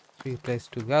 3 places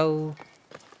to go.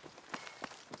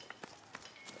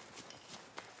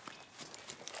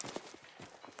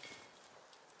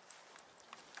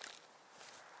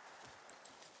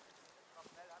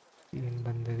 तीन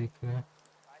बंदे दिख रहे हैं.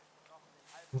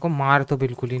 उनको मार तो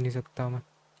बिल्कुल ही नहीं सकता मैं.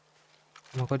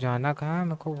 मेरे को जाना कहाँ है.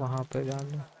 मेरे को वहाँ पे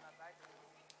जाना.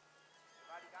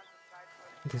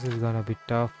 This is gonna be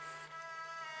tough.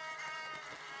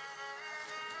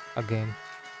 Again.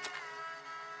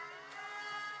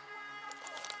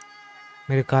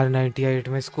 मेरे कार 98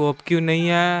 में स्कोप क्यों नहीं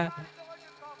है.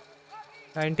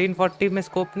 1940 में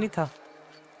स्कोप नहीं था.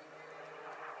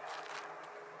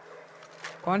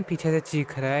 कौन पीछे से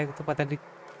चीख रहा है. तो पता नहीं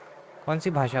कौन सी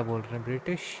भाषा बोल रहे हैं.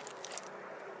 British.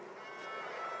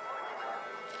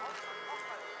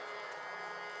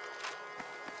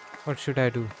 What should I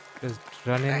do? Just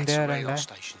run in That's there and radar die?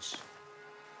 stations.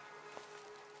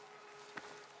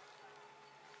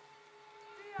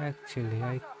 Actually,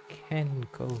 I can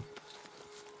go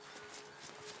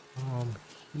from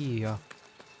here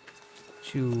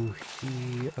to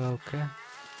here. Okay.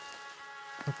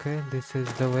 Okay, this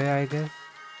is the way, I guess.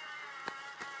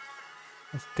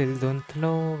 I still don't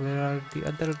know where are the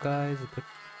other guys, but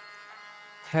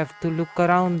have to look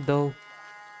around though.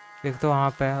 एक तो वहाँ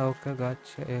पे है. Okay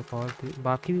गच्छ. एक और भी.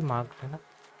 बाकी भी मार्क है ना.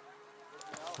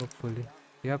 होपफुली.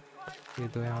 यप ये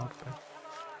दो यहाँ पे.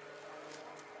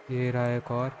 ये रहा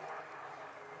एक और.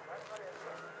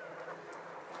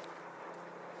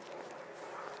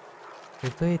 ये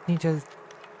तो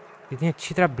इतनी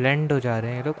अच्छी तरह ब्लेंड हो जा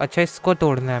रहे हैं ये लोग. अच्छा इसको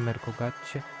तोड़ना है मेरे को.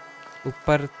 गच्छ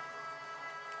ऊपर.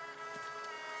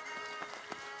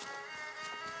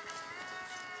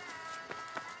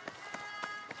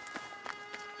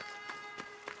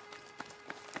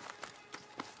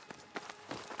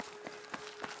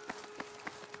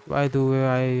 Why do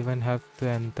I even have to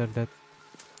enter that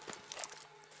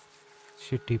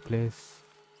shitty place?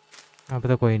 यहाँ पे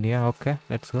तो कोई नहीं है. Okay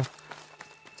let's go.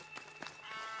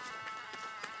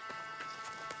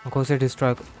 को से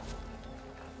डिस्ट्रॉय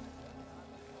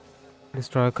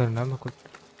करना. मेरे को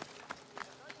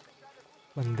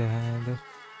बंदे हैं इधर.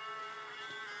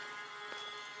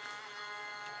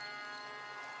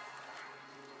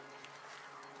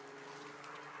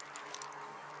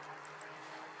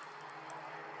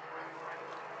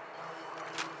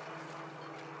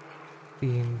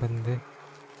 तीन बंदे.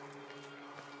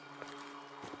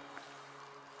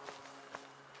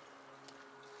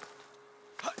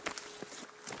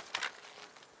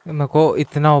 मेरे को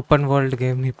इतना ओपन वर्ल्ड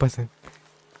गेम नहीं पसंद.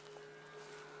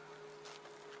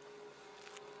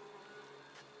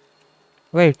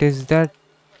 Wait, is that?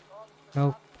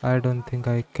 Nope, I don't think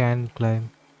I can climb.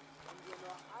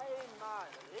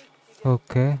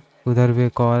 Okay, उधर भी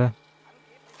एक और है.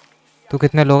 तो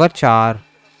कितने लोग हैं. 4.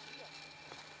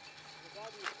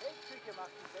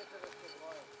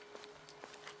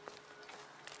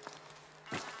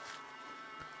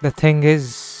 The thing is,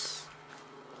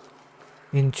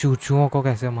 इन चूचुओं को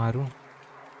कैसे मारूं.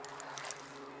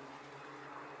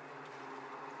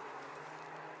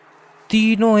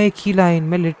 तीनों एक ही लाइन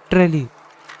में literally.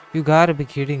 You gotta be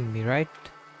kidding me, right?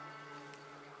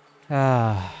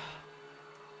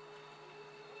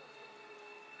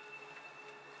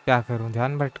 क्या करूं.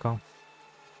 ध्यान भटकाऊं.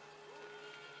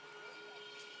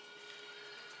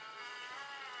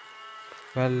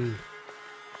 Well,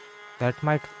 that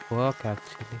might work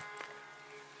actually.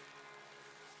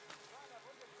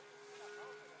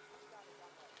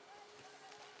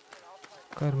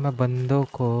 कर मैं बंदों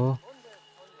को.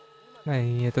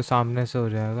 नहीं ये तो सामने से हो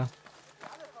जाएगा.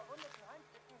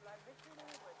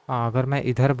 हाँ अगर मैं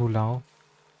इधर बुलाऊं.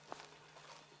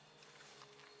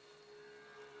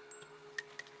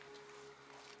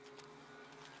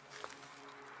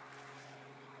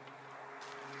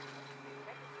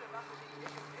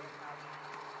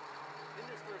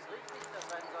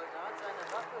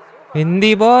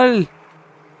 हिंदी बोल.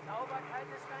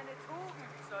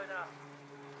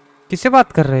 किससे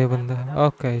बात कर रहे हैं बंदा?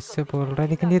 ओके, इससे बोल रहा है,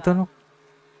 लेकिन ये दोनों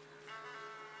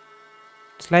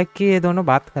इट्स लाइक कि ये दोनों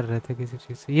बात कर रहे थे किसी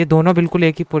चीज से. ये दोनों बिल्कुल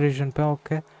एक ही पोजीशन पे.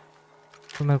 ओके,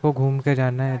 तो मेरे को घूम के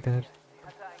जाना है इधर.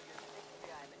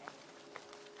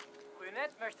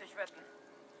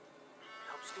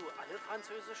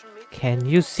 Can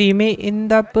you see me in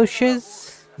the bushes?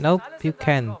 Nope, you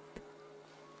can't.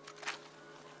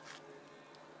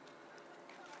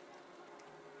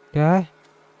 क्या है?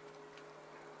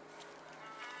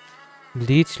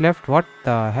 Leech left? What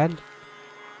the hell?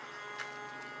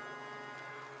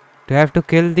 Do I have to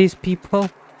kill these people?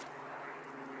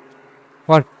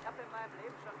 What?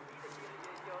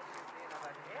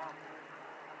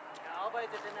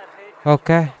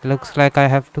 Okay, looks like I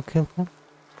have to kill them.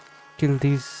 Kill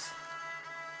these.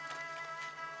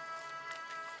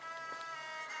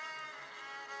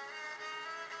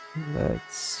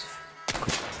 Let's.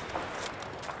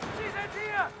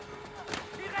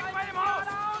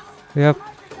 Yep.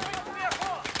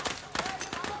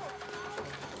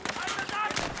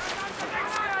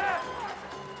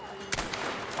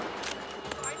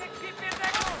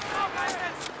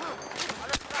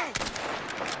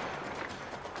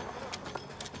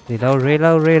 Reload,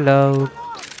 reload, reload.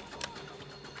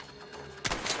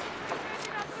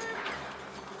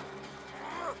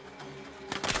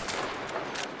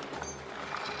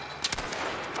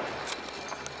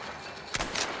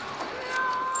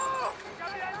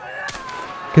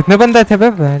 कितने बंदे थे बे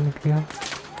बहन क्या?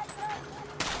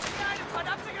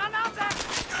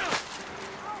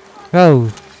 Oh.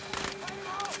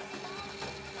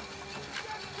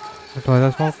 What was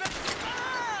that smoke?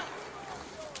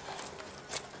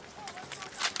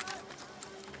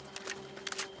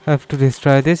 I have to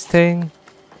destroy this thing.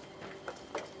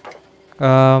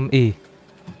 E.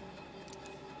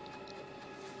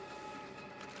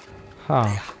 हाँ.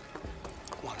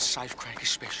 One safe cracker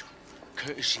special,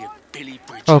 courtesy of Billy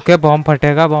Bridge. Okay, bomb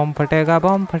फटेगा, bomb फटेगा,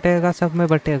 bomb फटेगा, सब में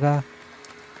बटेगा.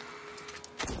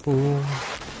 Boom.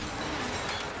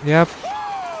 Yep.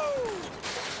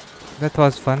 That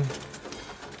was fun.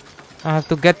 I have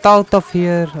to get out of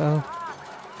here.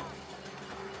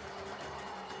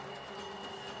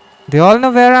 They all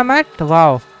know where I'm at?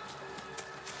 Wow.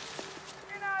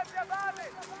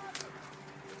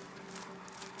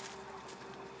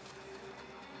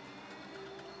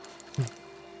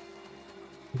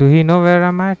 Do he know where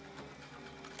I'm at?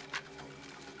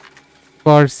 Of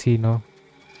course he know.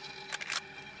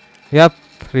 Yep,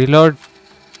 reload.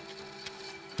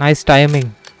 Nice timing.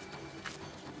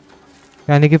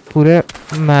 यानी कि पूरे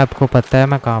map को पता है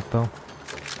मैं कहाँ पे हूँ.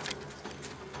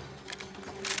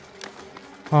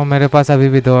 और मेरे पास अभी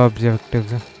भी 2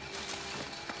 ऑब्जेक्टिव्स हैं.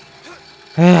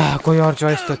 कोई और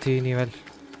चॉइस तो थी नहीं. Well,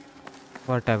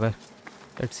 whatever,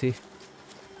 let's see.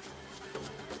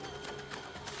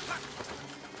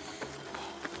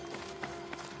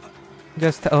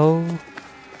 Just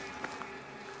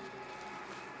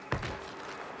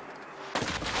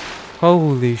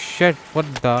holy shit, what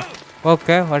the?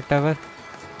 Okay, whatever.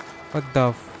 What the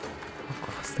fuck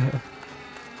was that?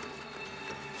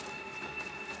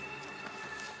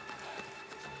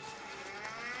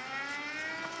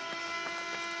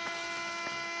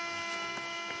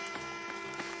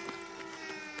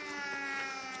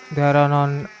 They are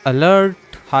on alert,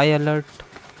 high alert.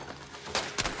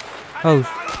 Oh.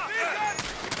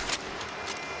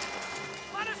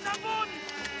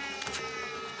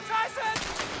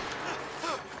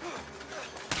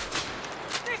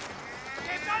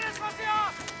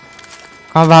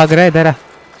 कहाँ भाग रहा है इधर?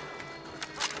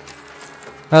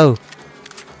 Oh,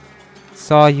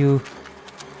 saw you.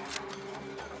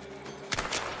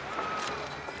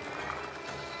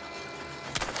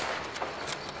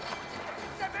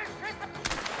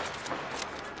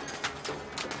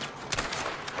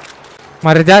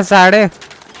 मर जा साढ़े.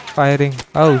 फायरिंग.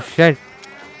 Oh shit.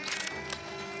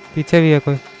 पीछे भी है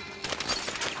कोई.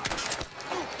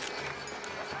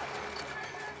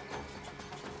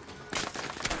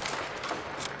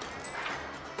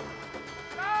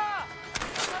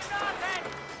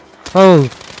 Oh.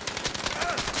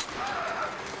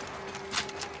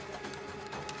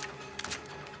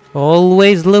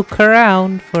 Always look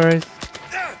around first.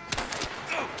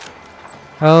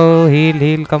 Oh, heal,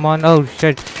 heal, come on. Oh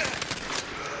shit.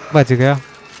 बच गया.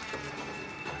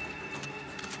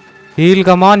 Heal,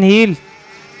 come on, heal.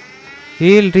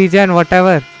 Heal, regen,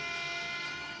 whatever.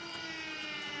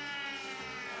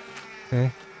 Okay.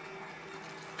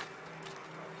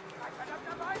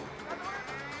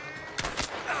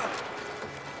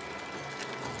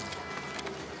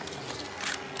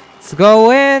 Let's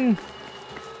go in.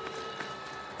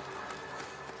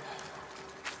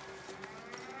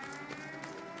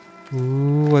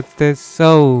 Ooh, what's this?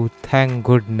 Oh, thank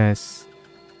goodness.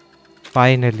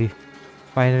 Finally.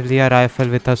 Finally a rifle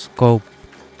with a scope.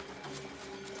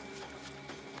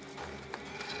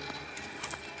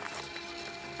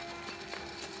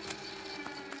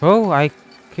 Oh, I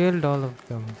killed all of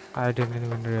them. I didn't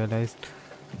even realize.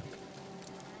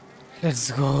 Let's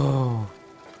go.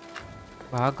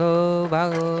 Bago,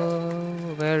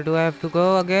 bago. Where do I have to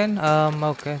go again?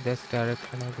 Okay, this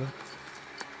direction again.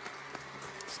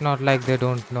 It's not like they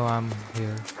don't know I'm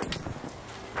here.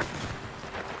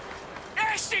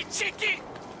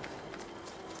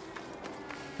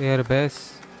 Air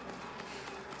base.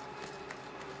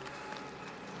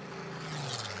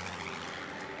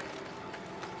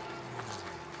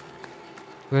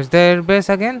 Where's the air base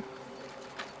again?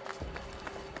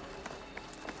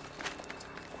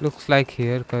 Looks like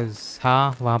here, cause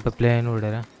हाँ वहाँ पे plane उड़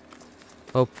रहा है.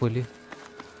 Hopefully.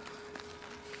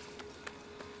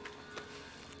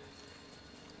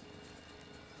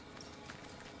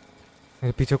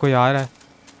 मेरे पीछे कोई आ रहा है.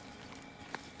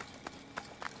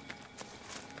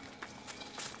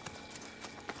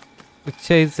 The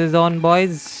chase is on,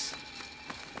 boys.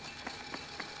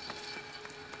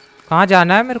 कहाँ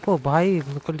जाना है मेरे को भाई?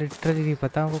 मेरे को लिटरली नहीं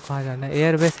पता मेरे को कहाँ जाना है.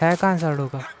 एयरबेस है कहाँ साइडों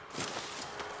का?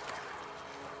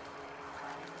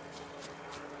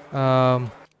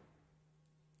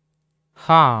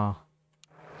 हाँ.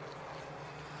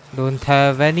 Don't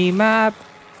have any map.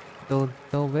 Don't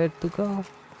know where to go.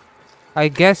 I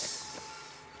guess.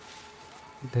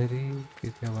 इधर ही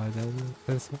किसी आवाज आ रही है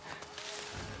ऊपर से.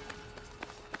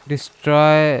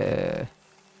 Destroy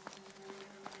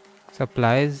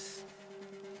supplies.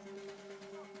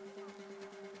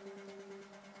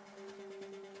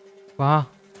 वहाँ.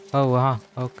 Oh वहाँ.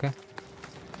 Okay.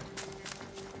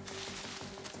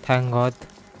 Thank God.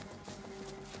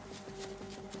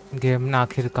 गेम ने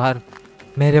आखिरकार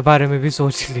मेरे बारे में भी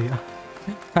सोच लिया.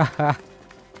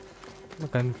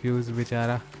 कंफ्यूज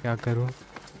बेचारा क्या करूं.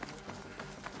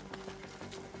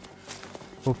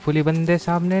 होपफुली बंदे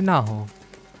सामने ना हो.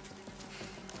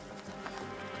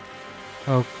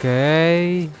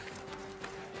 Okay.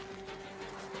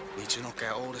 Need to knock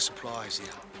out all the supplies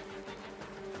here.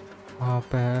 वहाँ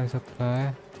पे है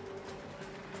supply.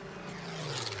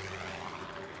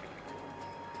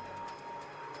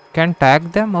 Can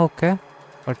tag them? Okay.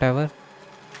 Whatever.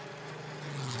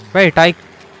 Wait,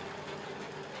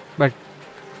 but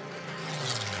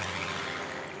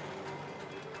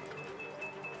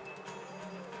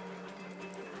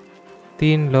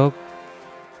तीन लोग.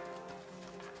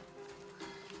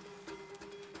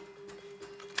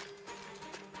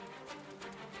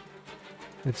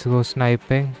 Let's go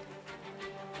sniping.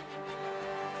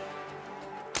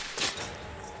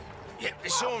 Yep, they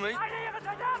saw me.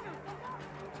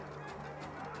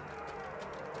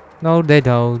 No, they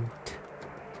don't.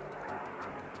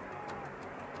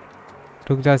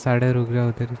 रुक जा साढ़े रुक जा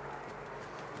उधर.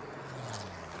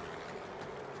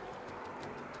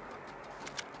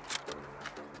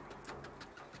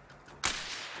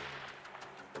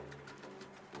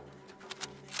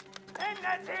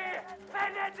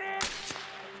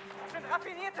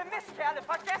 Raffinierte Mistkerle,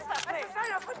 vergesst das nicht! Das ist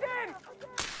einer von denen!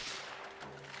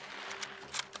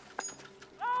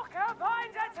 Rauchkörper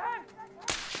einsetzen!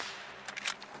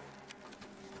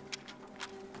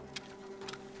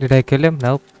 Did I kill him?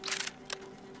 Nope.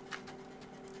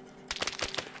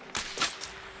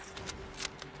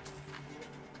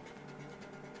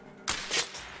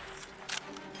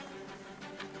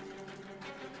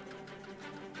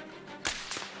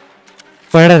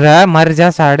 पड़ रहा है. मर जा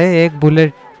साढ़े. एक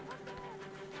bullet.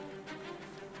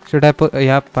 Should I put?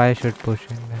 Yeah, I should push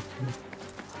in.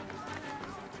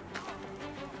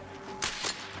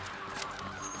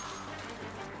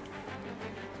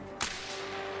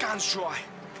 Guns dry.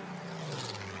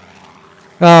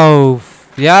 Oh,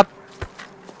 yep.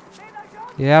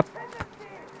 Yep.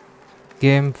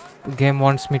 Game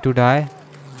wants me to die.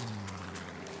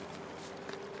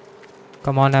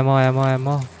 Come on,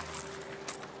 ammo.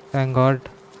 Thank God.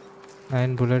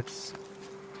 9 bullets.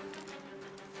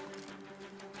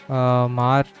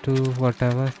 R2,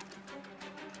 whatever.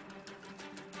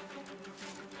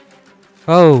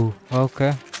 Oh,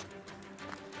 okay.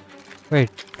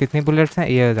 Wait, कितनी bullets हैं?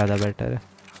 ये ज़्यादा better है.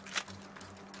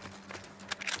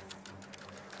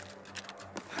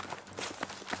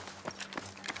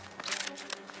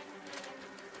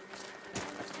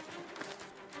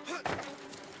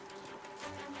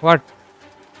 What?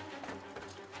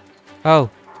 Oh.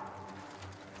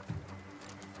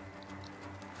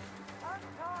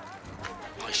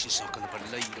 I Patience, not gonna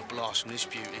believe the blast from this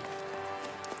beauty.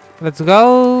 Let's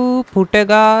go.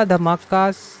 फूटेगा धमाका.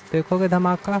 देखोगे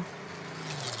धमाका.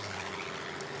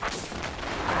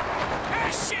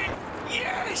 That's it!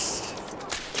 Yes!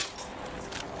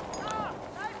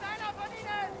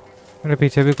 मेरे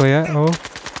पीछे भी कोई है. Oh.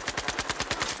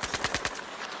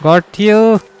 Got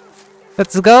you.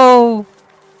 Let's go.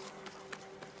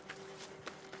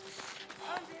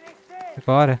 एक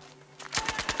और है.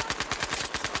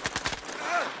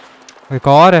 एक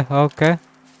और है. Okay.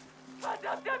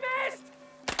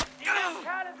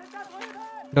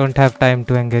 Don't have time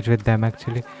to engage with them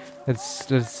actually.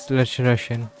 Let's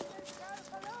rush in.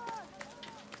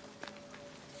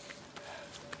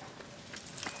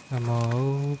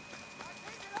 Ammo.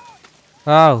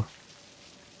 Oh.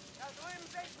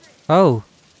 Oh.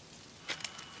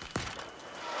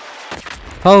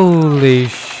 Holy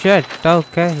shit.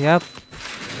 Okay, yep.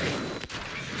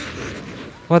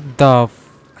 What the f...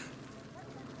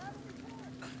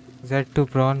 Z2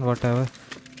 prawn, whatever.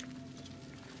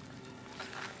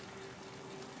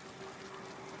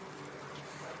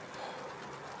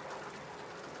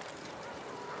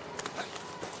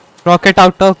 Rocket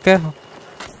out, okay.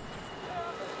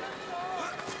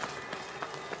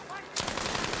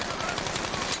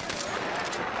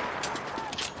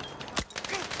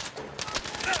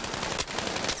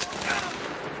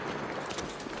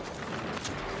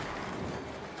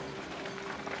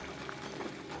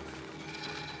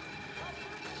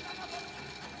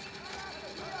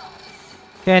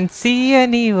 Can't see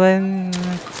anyone.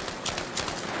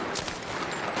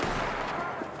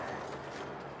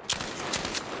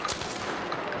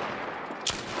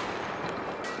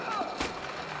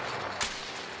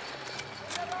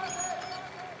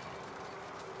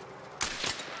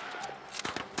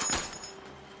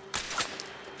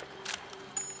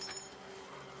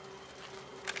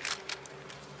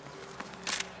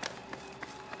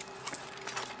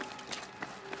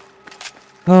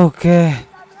 Okay.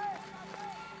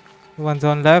 One's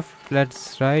on left.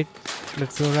 Let's right.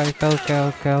 Let's go right.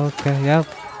 Okay. Yep.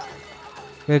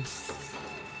 It's...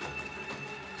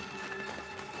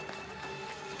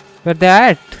 Where they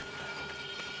at?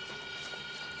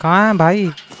 कहाँ है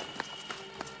भाई?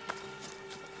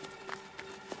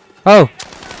 Oh.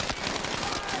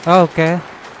 Okay.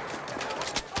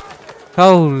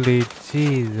 Holy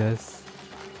Jesus.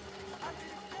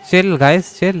 Chill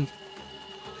guys, chill.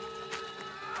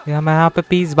 या मैं यहाँ पे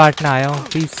piece बांटने आया हूँ.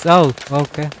 Piece. Oh,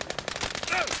 okay.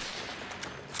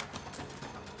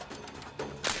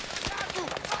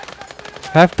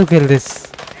 Have to kill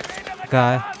this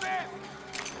guy.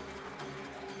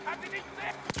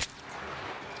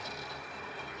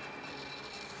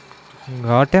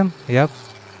 Got him. Yep.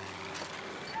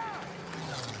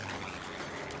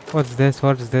 What's this?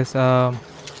 What's this?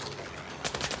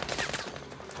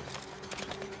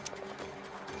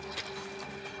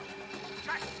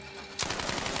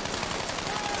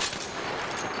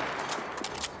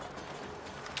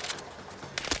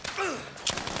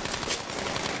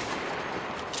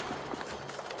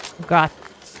 Got.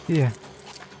 Yeah.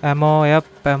 Ammo. Yep.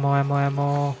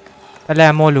 Ammo. पहले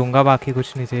ammo लूँगा, बाकी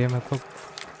कुछ नहीं चाहिए मेरे को.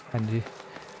 हाँ जी.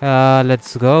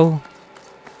 Let's go.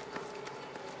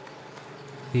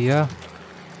 Yeah.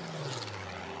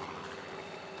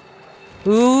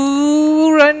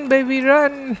 Ooh, run baby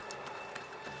run.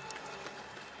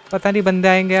 पता नहीं बंदे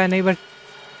आएंगे या नहीं, but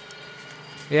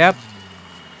yep.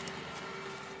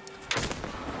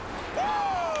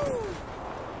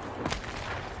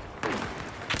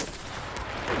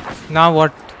 Now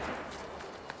what?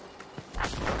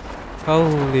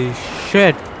 Holy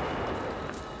shit.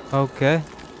 Okay.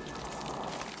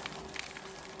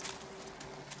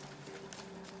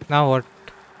 Now what?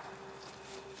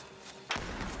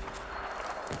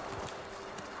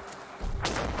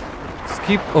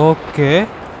 Skip. Okay.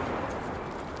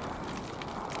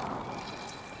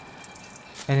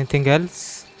 Anything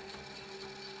else?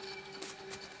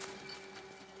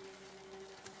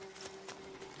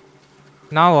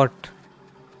 Now what?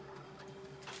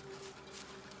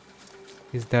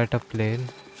 Is that a plane?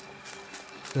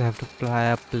 Do I have to fly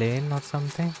a plane or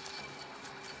something?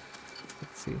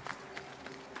 Let's see.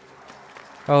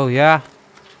 Oh yeah.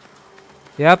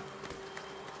 Yep.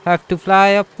 Have to fly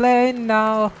a plane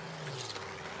now.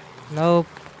 Nope.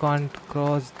 Can't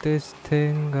cross this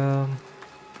thing.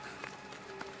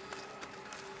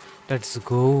 Let's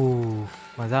go.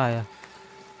 मजा आया.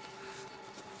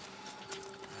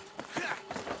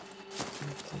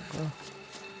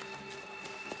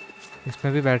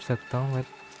 इसमें भी बैठ सकता हूँ,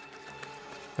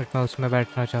 but मैं उसमें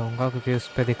बैठना चाहूँगा क्योंकि उस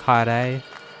पर दिखा रहा है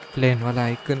प्लेन वाला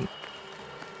icon.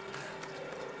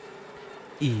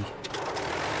 E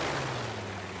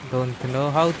Don't know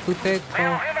how to take Wer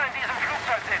off. auch immer in diesem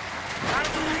Flugzeug sitzt,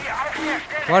 landen Sie auf der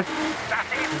Stelle. What? Das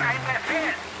ist ein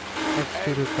Befehl. What's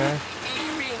to repair? Ich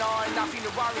bin I ain't nothing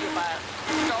to worry about.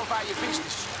 Go about your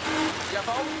business.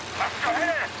 Jawohl? Was zur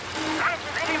Hölle? Landen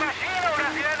Sie die Maschine oder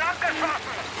Sie werden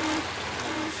abgeschossen.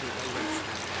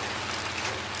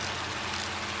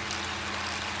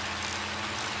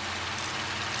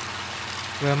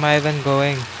 Where am I even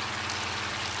going?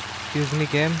 Excuse me,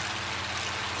 game.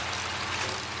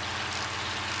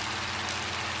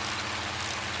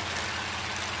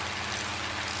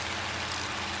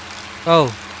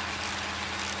 Oh.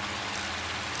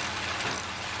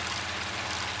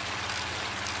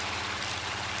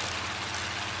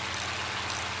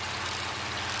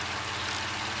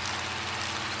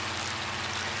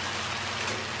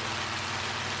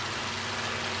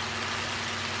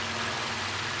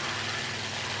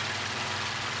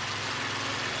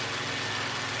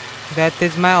 That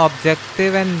is my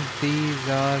objective, and these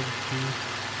are the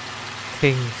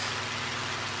things.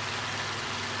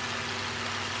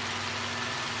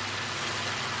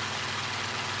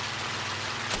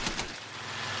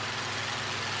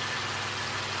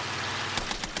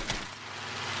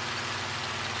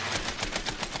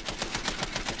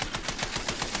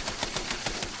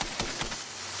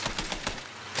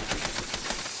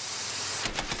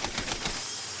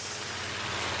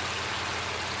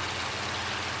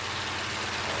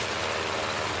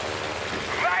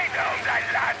 Weiter um dein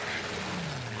Land.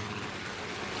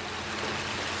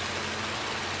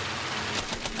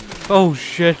 Oh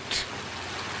shit.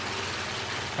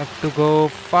 Have to go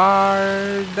far,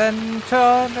 then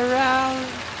turn around.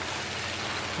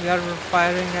 We are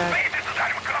firing Bete zu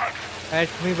deinem Gott. at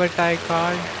me, but I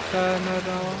can't turn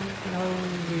around.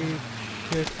 Holy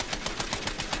shit.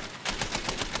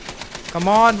 Come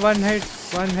on, one hit,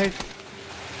 one hit.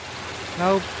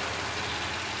 Nope.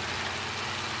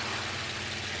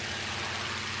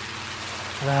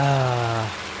 Ah.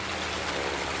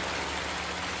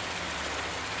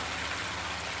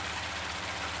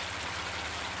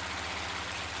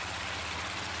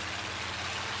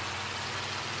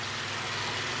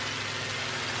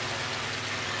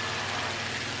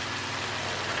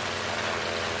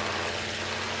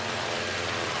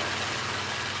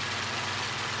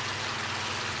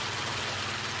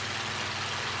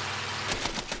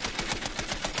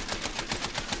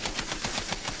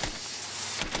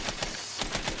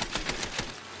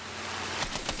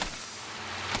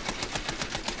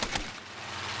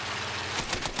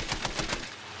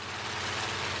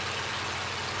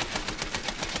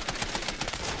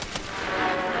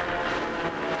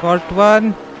 Got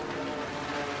one.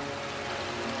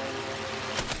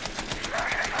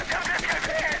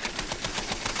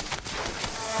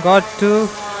 Got two.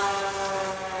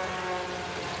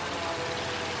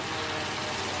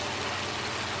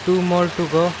 Two more to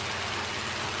go.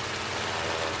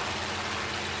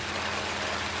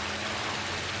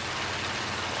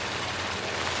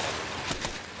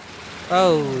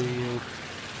 Oh, you.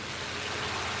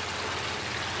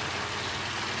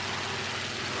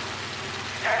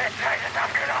 Deine Zeit ist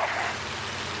abgelaufen.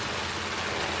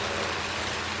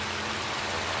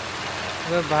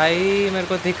 अबे भाई मेरे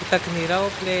को दिख तक नहीं रहा वो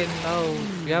plane. No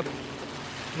yup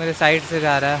मेरे साइड से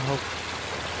जा रहा है hope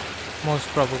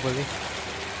most probably.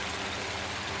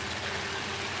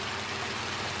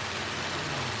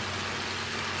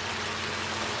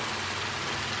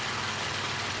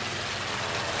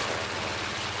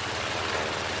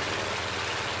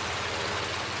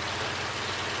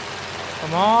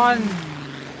 Come on.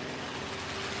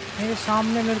 मेरे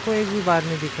सामने मेरे को एक भी बार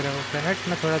नहीं दिख रहा वो प्लेनेट।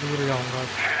 मैं थोड़ा दूर जाऊंगा।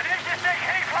 Für dich ist der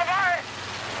Krieg vorbei.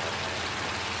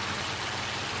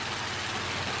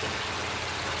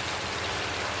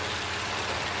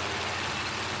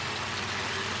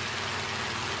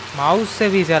 Mouse से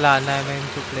भी चलाना है मैं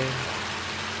इनको प्लेन।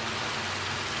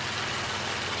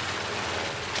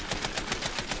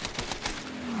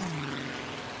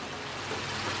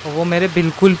 वो मेरे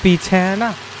बिल्कुल पीछे है ना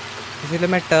इसलिए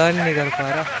मैं टर्न नहीं कर पा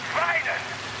रहा।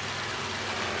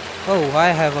 ओह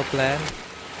I have a plan.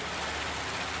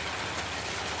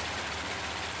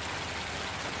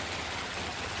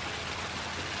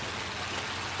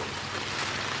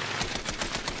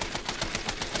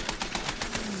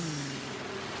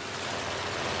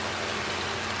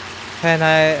 Can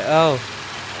I? Oh,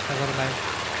 never mind.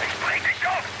 Ich bring dich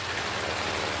um.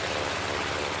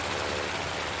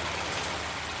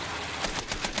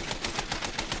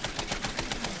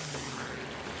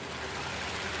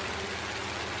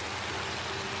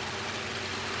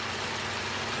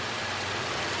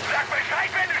 Sag Bescheid,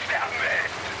 wenn du sterben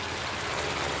willst.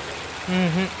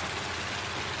 Mhm.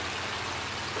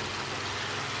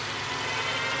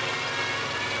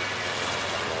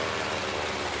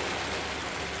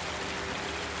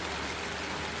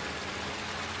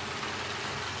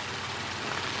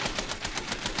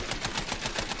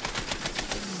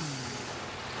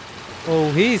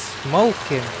 Oh, he's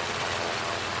smoking.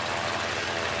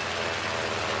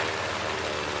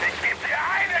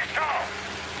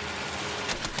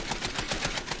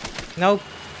 Nope.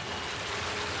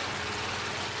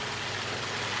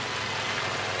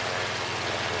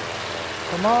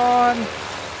 Come on.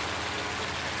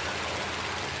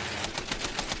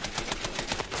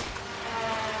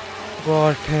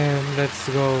 Got him. Let's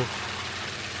go.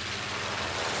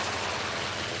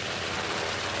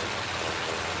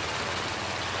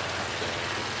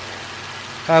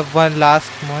 I have one last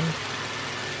one.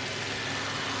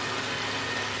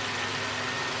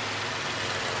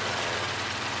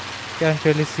 Can't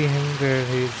really see him where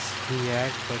he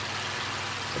at, but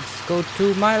let's go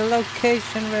to my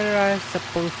location where I'm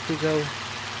supposed to go.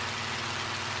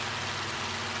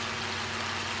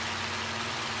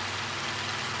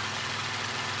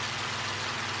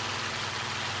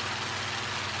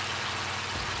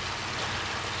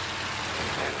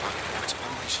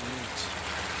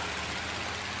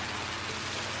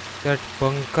 That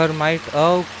bunker might...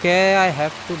 Okay, I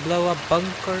have to blow a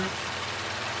bunker.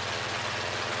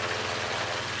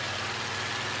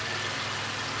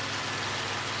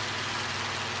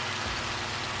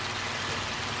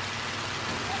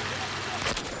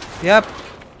 Yep.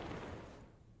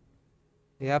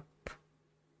 Yep.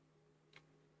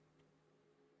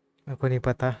 मेरे को नहीं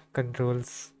पता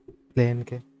controls plane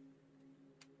के.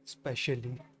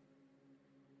 Especially.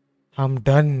 I'm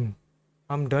done.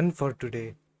 I'm done for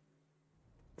today.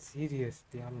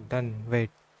 Seriously, I'm done. Wait.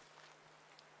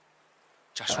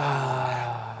 Just one more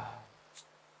now.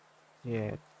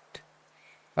 Yeah.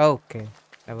 Okay.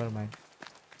 Never mind.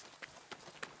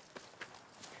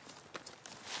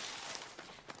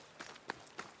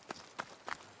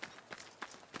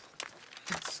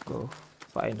 Let's go.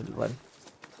 Final one.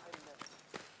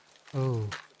 Oh.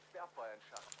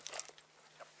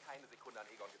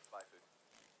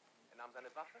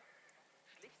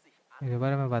 इसके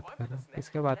बारे में बात कर रहा हूँ.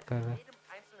 किसके बात कर रहा है?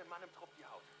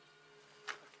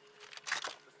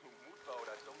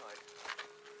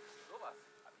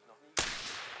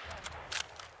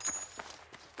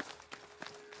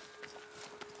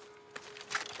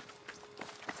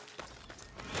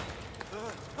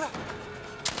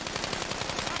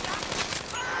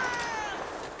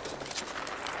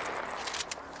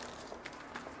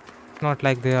 Not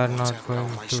like they are not going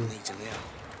to.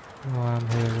 Oh, I'm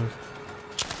here.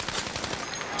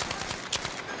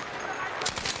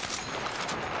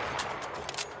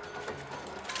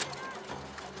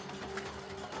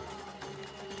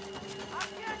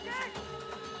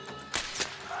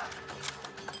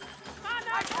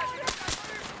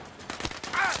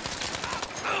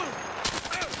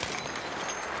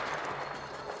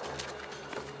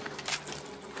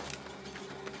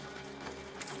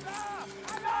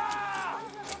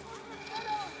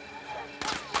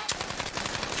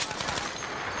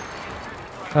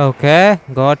 Okay,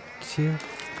 got you.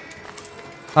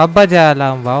 अब बजा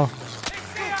alarm. Wow.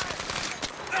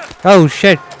 Oh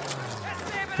shit.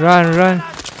 Run, run.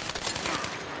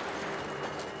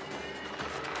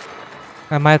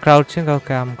 Am I crouching?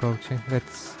 Okay, I'm crouching.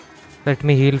 Let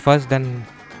me heal first, then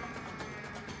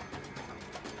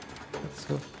let's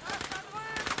go.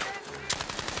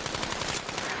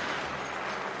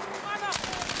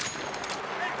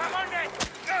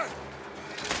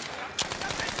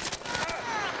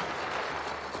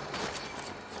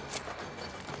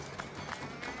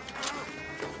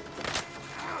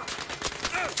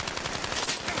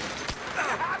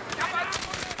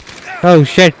 Oh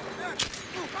shit.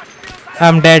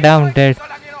 I'm dead.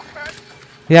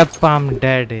 Yep, I'm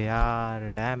dead.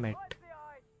 Yaar, damn it.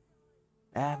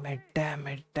 Damn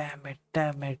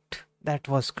it. That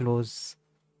was close.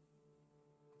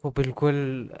 वो बिल्कुल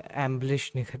ambush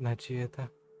नहीं करना चाहिए था.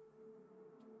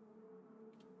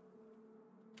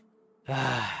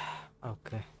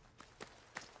 Okay.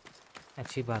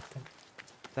 अच्छी बात है.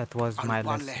 That was my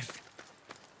lesson.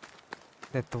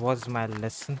 That was my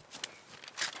lesson.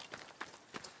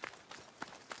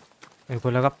 मेरे को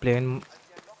लगा plane.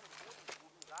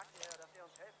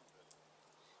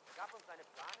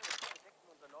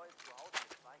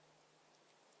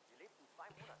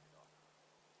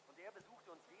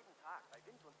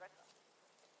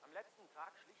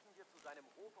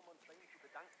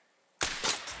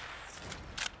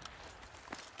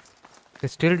 They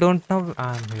still don't know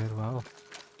I'm here. Wow.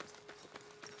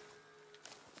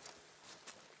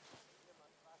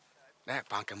 That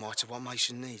bunker might have what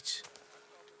Mason needs.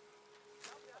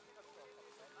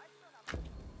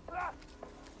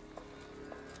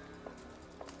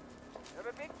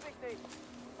 Bewegt sich nicht.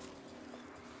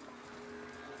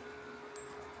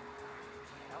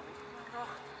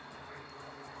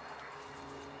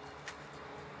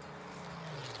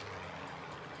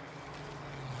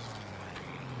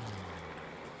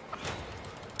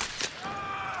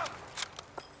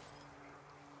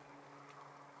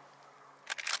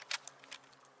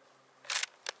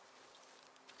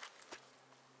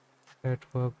 That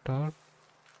worked out.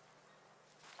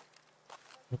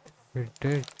 It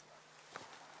did.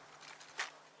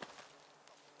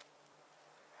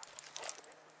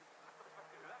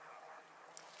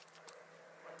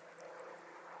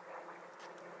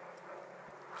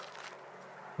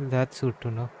 That's good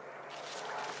to know.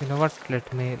 You know what?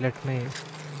 Let me.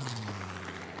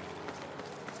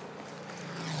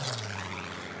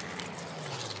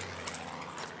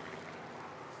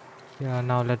 Yeah,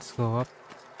 now let's go up.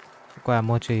 कोई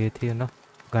ammo चाहिए थी, you know,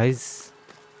 guys.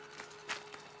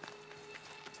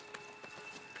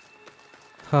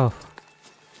 Oh.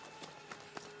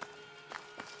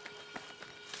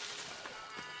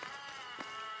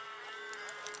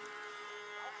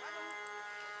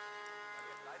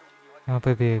 यहाँ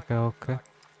पे भी एक है, okay.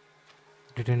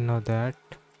 Didn't know that.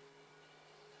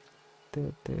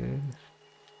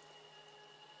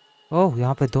 ओह,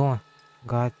 यहाँ पे दो हैं.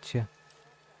 Gotcha.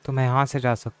 तो मैं यहाँ से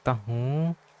जा सकता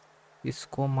हूँ.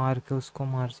 इसको मार के उसको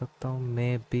मार सकता हूँ.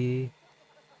 Maybe.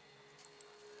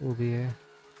 वो भी है.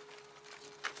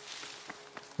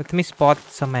 Let me spot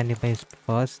some enemies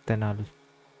first, then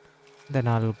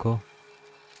I'll go.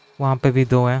 वहाँ पे भी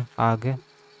दो हैं आगे.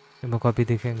 मेरे को अभी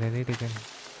दिखेंगे नहीं, लेकिन.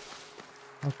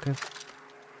 Okay.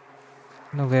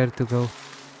 Know where to go.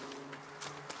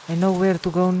 I know where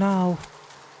to go now.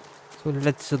 So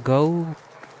let's go.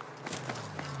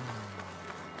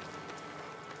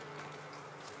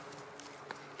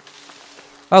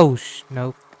 Oh,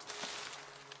 no.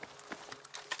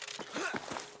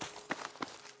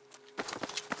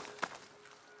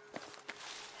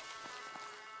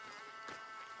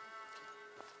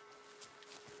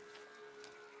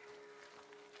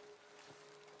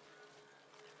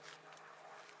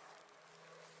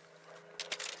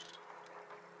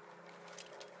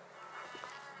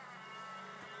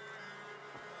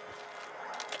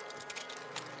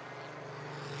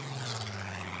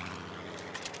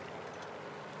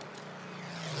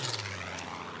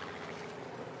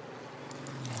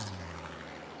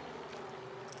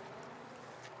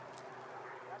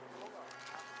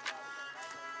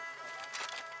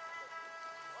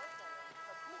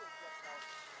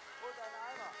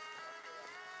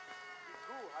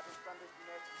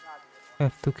 I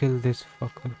have to kill this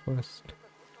fucker first.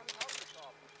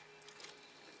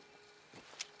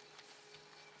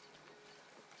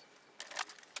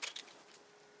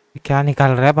 क्या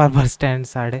निकाल रहा है बार बार स्टैंड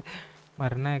साढ़े?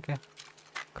 मरना है क्या?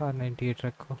 कार 98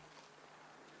 रखो.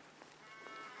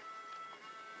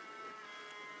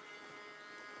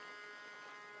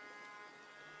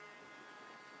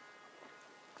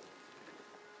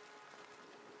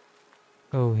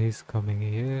 Oh, he's coming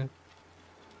here.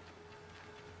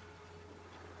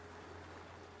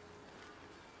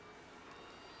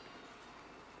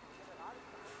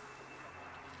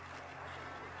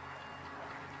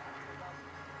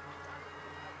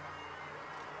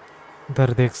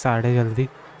 उधर देख साढ़े जल्दी.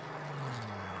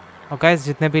 और गाइस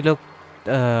जितने भी लोग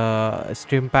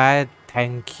स्ट्रीम पे आए,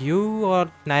 थैंक यू.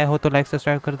 और नए हो तो लाइक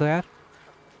सब्सक्राइब कर दो यार.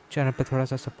 चैनल पे थोड़ा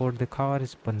सा सपोर्ट दिखाओ. और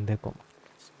इस बंदे को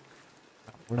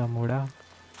मुड़ा मुड़ा.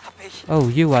 Oh,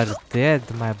 you are dead,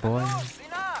 my boy.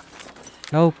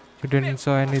 Nope, you didn't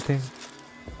saw anything.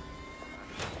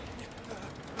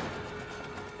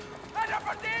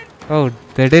 Oh,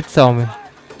 they did saw me.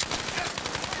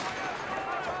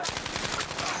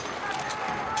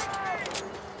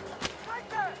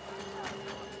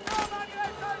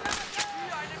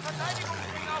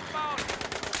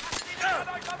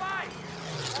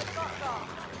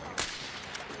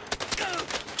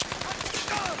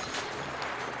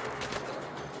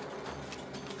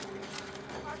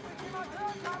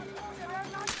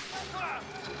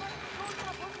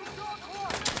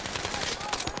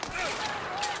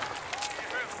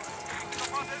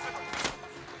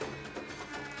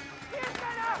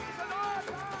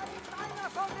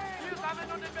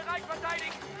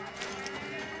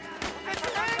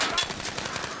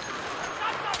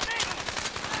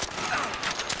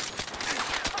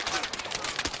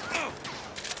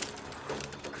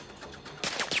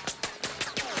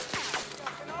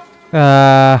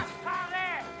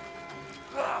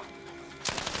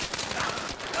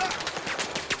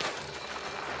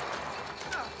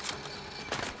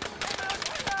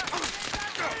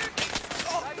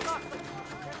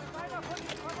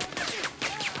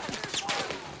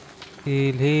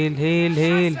 Heal, heal, heal,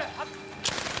 heal.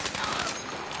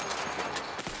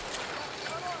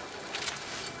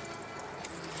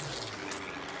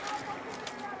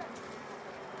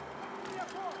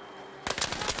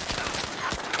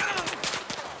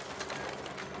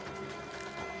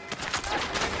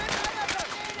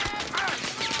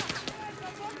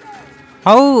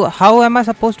 How am I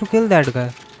supposed to kill that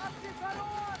guy?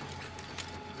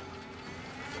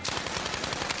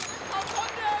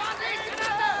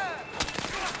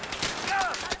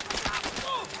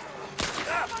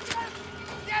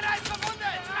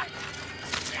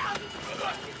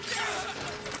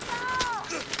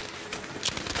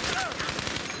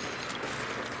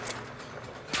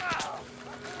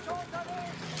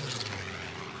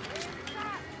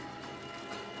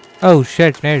 Oh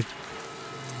shit, Ned.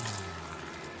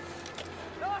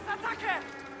 Los, Attacke!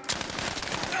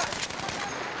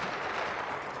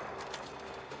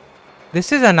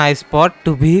 This is a nice spot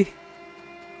to be.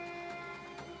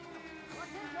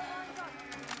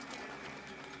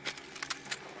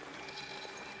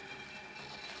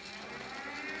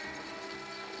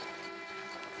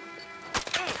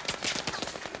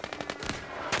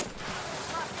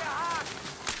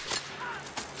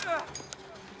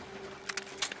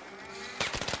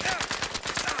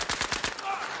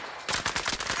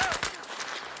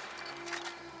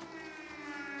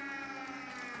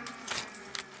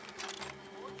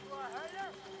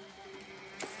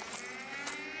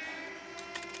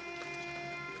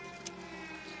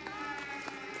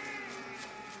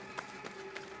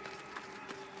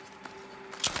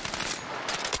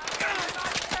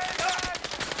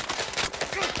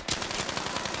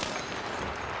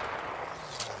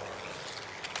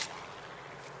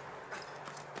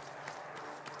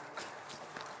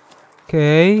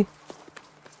 Okay.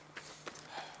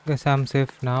 Guess I'm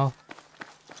safe now.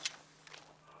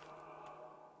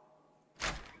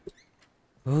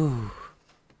 Ooh.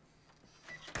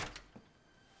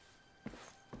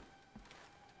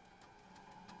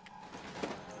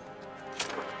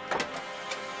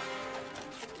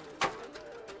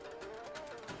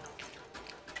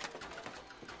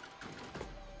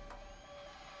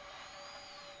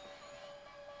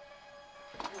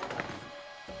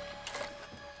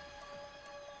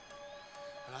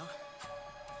 Hello?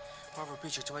 Brother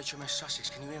Bridger to HMS Sussex,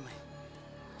 can you hear me?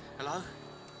 Hello?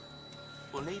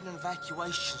 We'll need an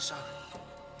evacuation, so,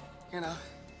 you know,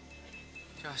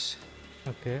 just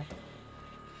Okay.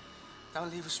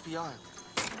 don't leave us behind.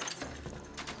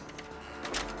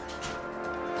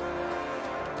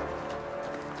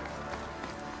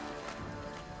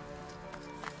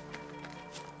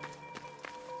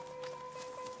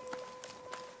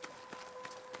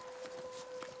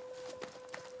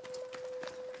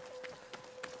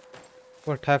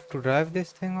 What, have to drive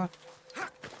this thing or?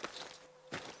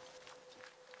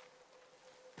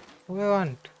 We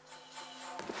want.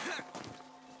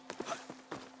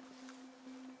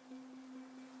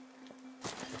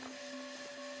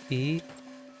 E.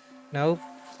 No.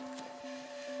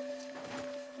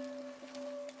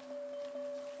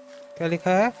 क्या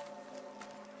लिखा है?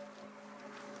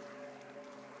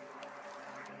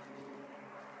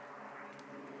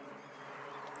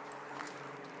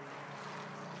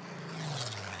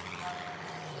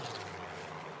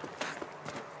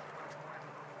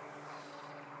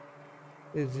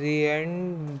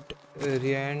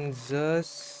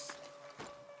 Rienzus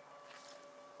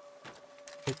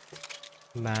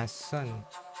Mason.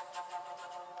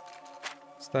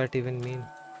 What's that even mean?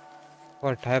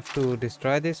 What, have to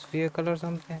destroy this vehicle or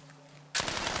something?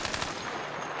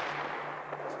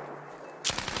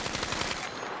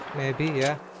 Maybe,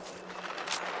 yeah.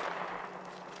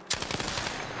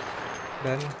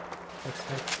 Done.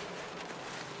 That's it.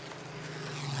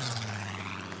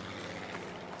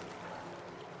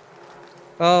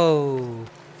 Oh,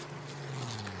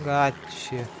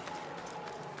 gotcha.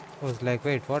 I was like,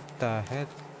 wait, what the hell?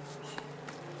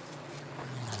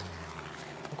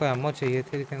 उनको ammo चाहिए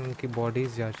थे लेकिन उनकी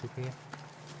bodies जा चुकी हैं.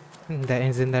 That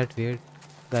isn't that weird,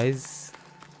 guys?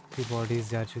 की bodies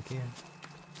जा चुकी हैं.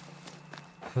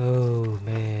 Oh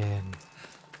man.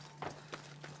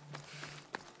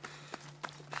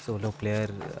 Solo player,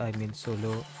 I mean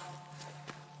solo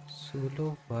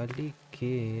वाली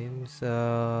games.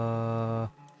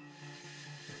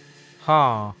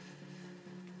 Huh.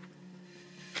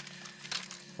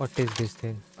 What is this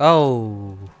thing?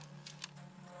 Oh.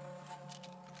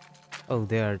 Oh,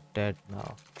 they are dead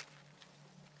now.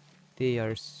 They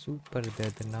are super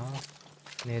dead now.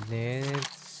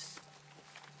 Nades.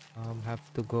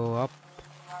 Have to go up.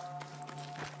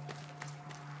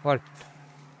 What?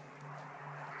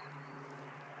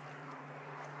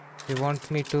 They want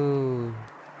me to...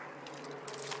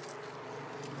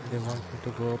 They want me to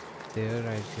go up there,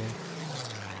 I guess.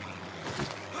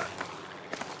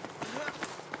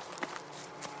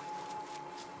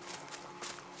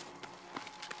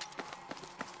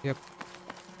 Yep.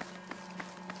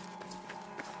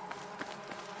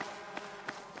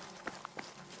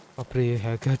 अपने ये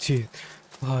है क्या चीज?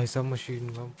 वाह ऐसा machine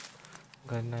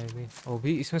gun I mean वो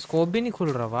भी इसमें स्कोप भी नहीं खुल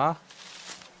रहा. वाह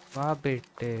वाह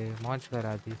बेटे मौज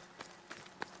करा दी.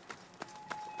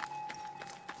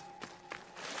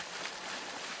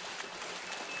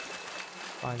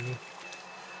 पानी.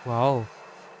 वाओ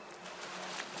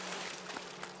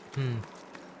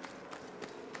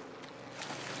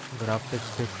Graphics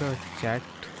देखो chat.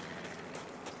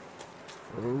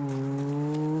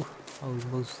 Ooh,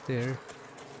 almost there.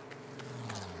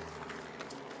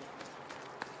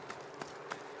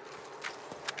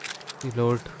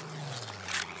 Reload.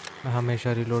 मैं हमेशा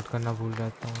reload करना भूल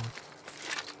जाता हूँ.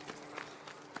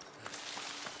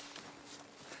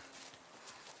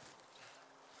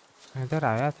 इधर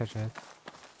आया था शायद.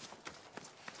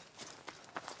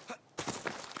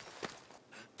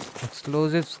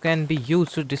 Explosives can be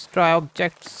used to destroy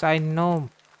objects. I know.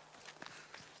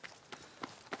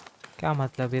 क्या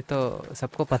मतलब ये तो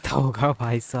सबको पता होगा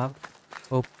भाई साहब.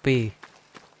 ओपी.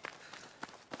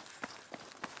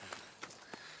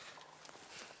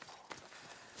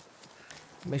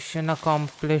 Mission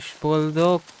accomplished. बोल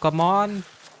दो. Come on.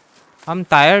 I'm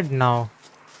tired now.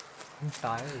 I'm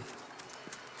tired.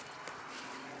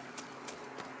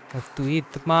 Have to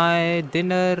eat my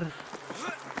dinner.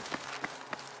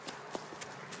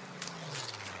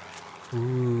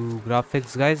 Ooh,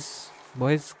 graphics guys.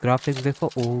 Boys, graphics देखो.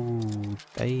 Oh,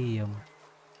 damn.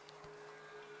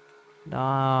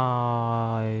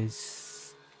 Nice.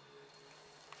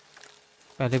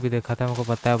 पहले भी देखा था मेरे को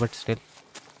पता है but still.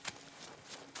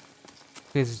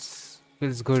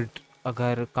 Feels good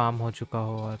अगर काम हो चुका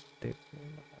हो और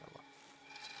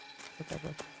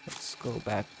whatever. Let's go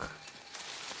back.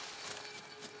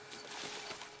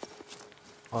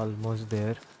 Almost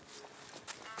there.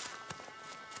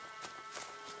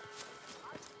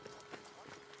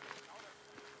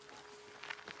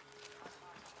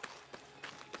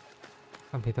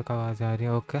 अभी तक आवाज आ रही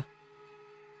है. Okay.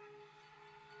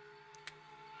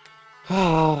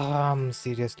 I'm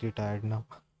seriously tired now.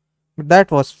 But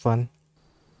that was fun.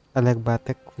 अलग बात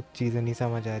है कुछ चीजें नहीं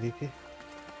समझ आ रही थी.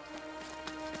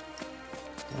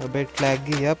 A bit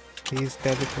laggy. Up. He's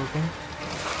teleporting.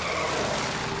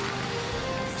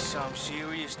 Some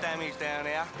serious damage down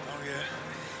there. Oh, yeah?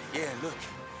 Yeah, look,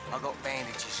 I got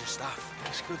bandages and stuff.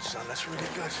 That's good, son. That's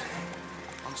really good.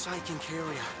 I'm taking care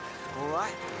of you, all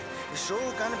right? It's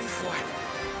all gonna be fine.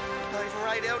 Not even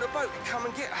radioed a boat to come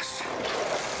and get us.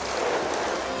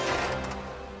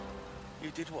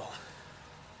 You did what?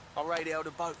 I radioed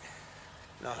a boat.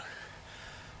 No.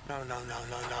 No.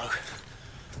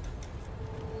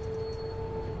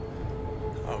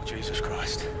 Oh, Jesus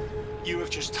Christ. You have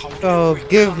just told Oh, me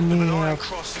give me a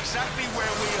across exactly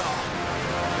where we are.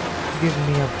 give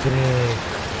me a break.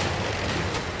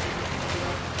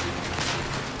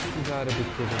 You gotta be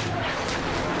kidding me.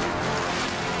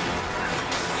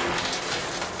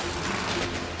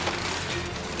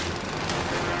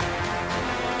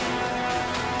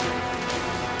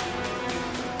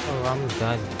 Oh, I'm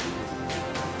done.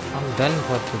 I'm done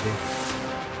for today.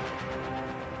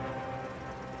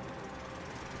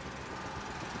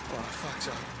 Oh, I fucked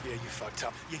up. Yeah, you fucked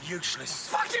up. You're useless.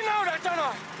 Fucking know that, don't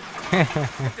I? I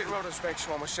did rather specs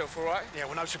for myself, all right? Yeah,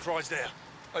 well, no surprise there.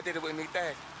 I did it with me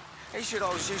dad. He said I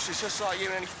was useless just like you,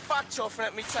 and he fucked off and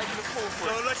let me take the fall for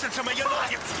it. Well, listen to me, you're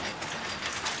not...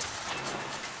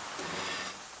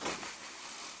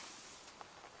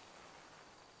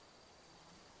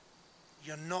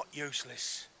 You're not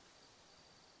useless.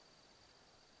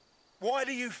 Why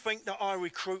do you think that I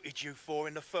recruited you for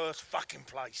in the first fucking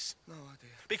place? No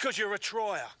idea. Because you're a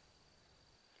trier.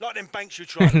 Like them banks you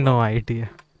tried. No idea.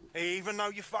 Even though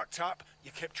you fucked up,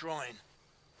 you kept trying.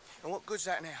 And what good's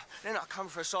that now? They're not coming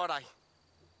for a side, eh?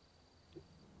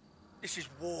 This is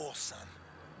war, son.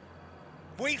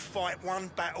 We fight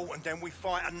one battle and then we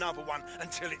fight another one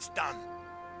until it's done.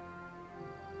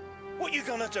 What you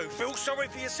gonna do? Feel sorry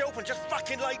for yourself and just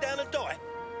fucking lay down and die?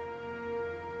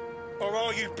 Or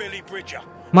are you Billy Bridger?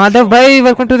 Madhav भाई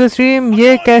welcome to the stream.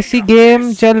 ये कैसी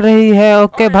game चल रही है?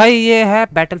 Okay भाई ये है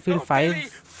battlefield 5.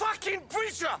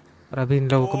 और अभी इन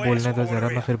लोगों को बोलने दो जरा,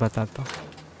 मैं फिर बताता हूँ.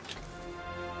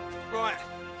 Right.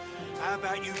 How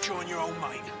about you join your old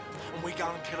mate and we go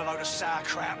and kill a load of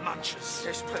sauerkraut munchers?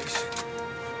 Yes, please.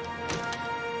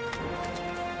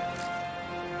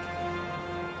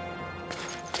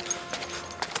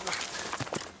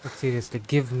 But seriously,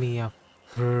 give me a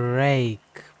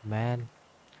break, man.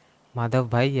 Madhav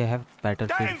bhai, you have That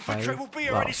Battlefield infantry 5. will be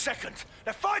here Wow. any second.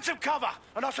 Now find some cover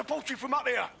and I'll support you from up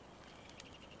here.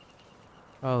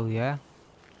 Oh yeah.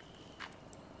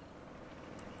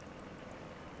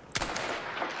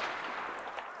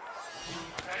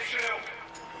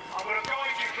 I'm gonna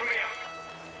guide you from here.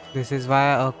 This is why.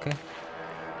 Okay.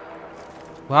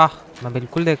 वाह, मैं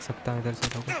बिल्कुल देख सकता हूँ इधर से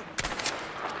लोगों.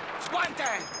 One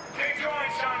down. Keep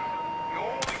trying, son. You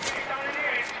always get it done in the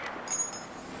end.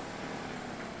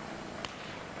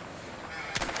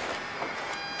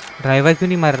 Driver क्यों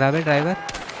नहीं मर रहा बे? ड्राइवर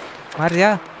मार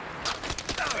जा.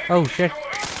 ओह शिट,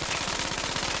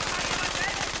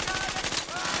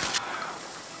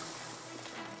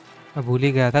 मैं भूल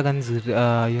ही गया था गन्स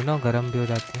यू नो गरम भी हो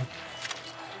जाती है।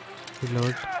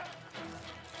 Reload.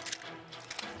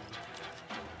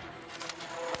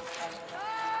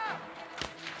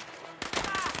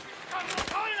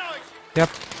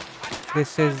 Yep,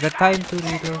 this is the time to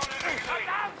reload.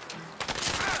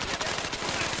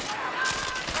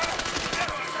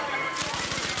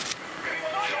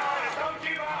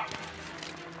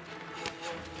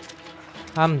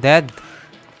 I'm dead.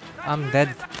 I'm dead.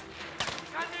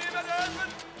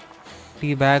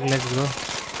 Teabag, let's go.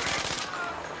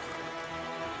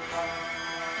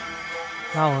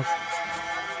 Now.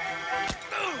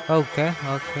 Okay,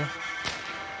 okay.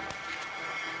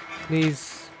 Please.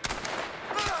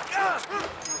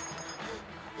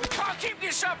 We can't keep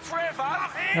this up forever.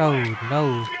 Oh no.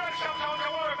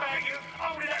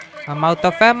 I'm out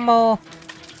of ammo.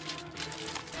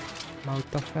 I'm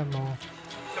out of ammo.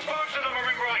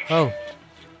 Oh.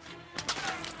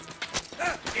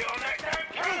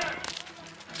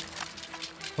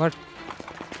 What?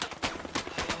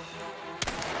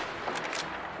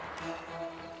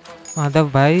 Madhav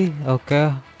भाई, okay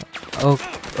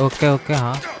okay okay,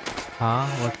 हाँ हाँ,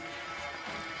 what?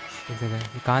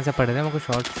 कहाँ से पड़ रहे हैं मेरे को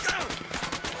शॉट?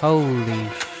 Holy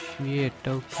shit,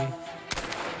 okay.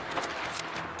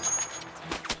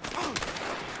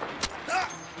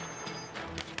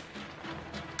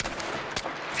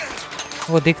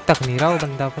 वो दिख तक नहीं रहा वो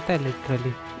बंदा, पता है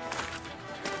literally.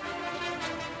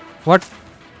 What?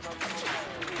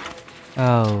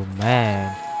 Oh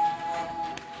man,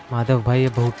 Madhav भाई ये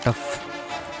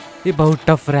बहुत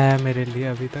टफ रहा है मेरे लिए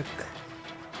अभी तक।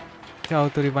 चाहो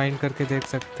तो रिवाइंड करके देख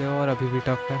सकते हो, और अभी भी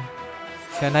टफ है।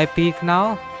 Can I peek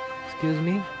now? Excuse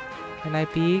me, can I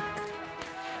peek?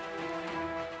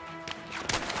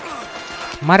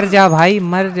 मर जा भाई,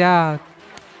 मर जा।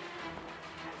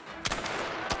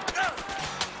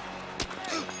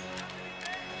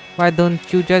 Why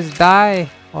don't you just die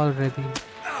already?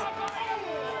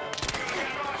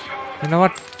 You know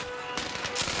what?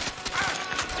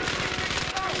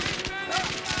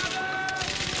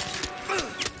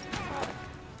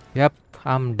 Yep,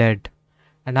 I'm dead.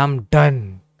 And I'm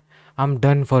done. I'm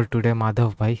done for today,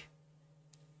 Madhav bhai.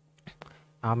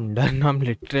 I'm done. I'm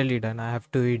literally done. I have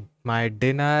to eat my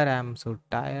dinner. I'm so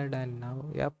tired and now,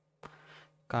 yep,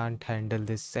 can't handle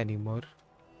this anymore.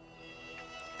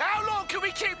 How long can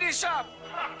we keep this up?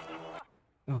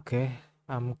 Okay,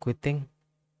 I'm quitting.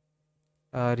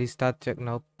 Restart check.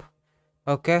 Nope.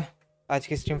 Okay, आज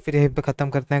की stream फिर यहीं पे ख़त्म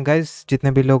करते हैं guys.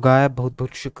 जितने भी लोग आए बहुत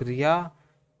बहुत शुक्रिया।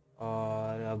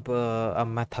 और अब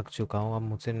मैं थक चुका हूँ, अब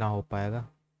मुझसे ना हो पाएगा।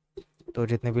 तो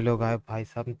जितने भी लोग आए भाई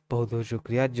साहब बहुत बहुत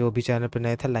शुक्रिया। जो भी चैनल पर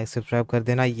नए थे लाइक सब्सक्राइब कर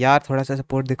देना यार, थोड़ा सा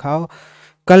सपोर्ट दिखाओ।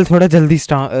 कल थोड़ा जल्दी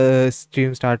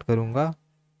स्ट्रीम स्टार्ट करूँगा।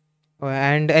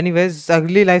 एंड एनीवेज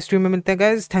अगली लाइव स्ट्रीम में मिलते हैं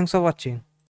गाइस। Thanks for watching.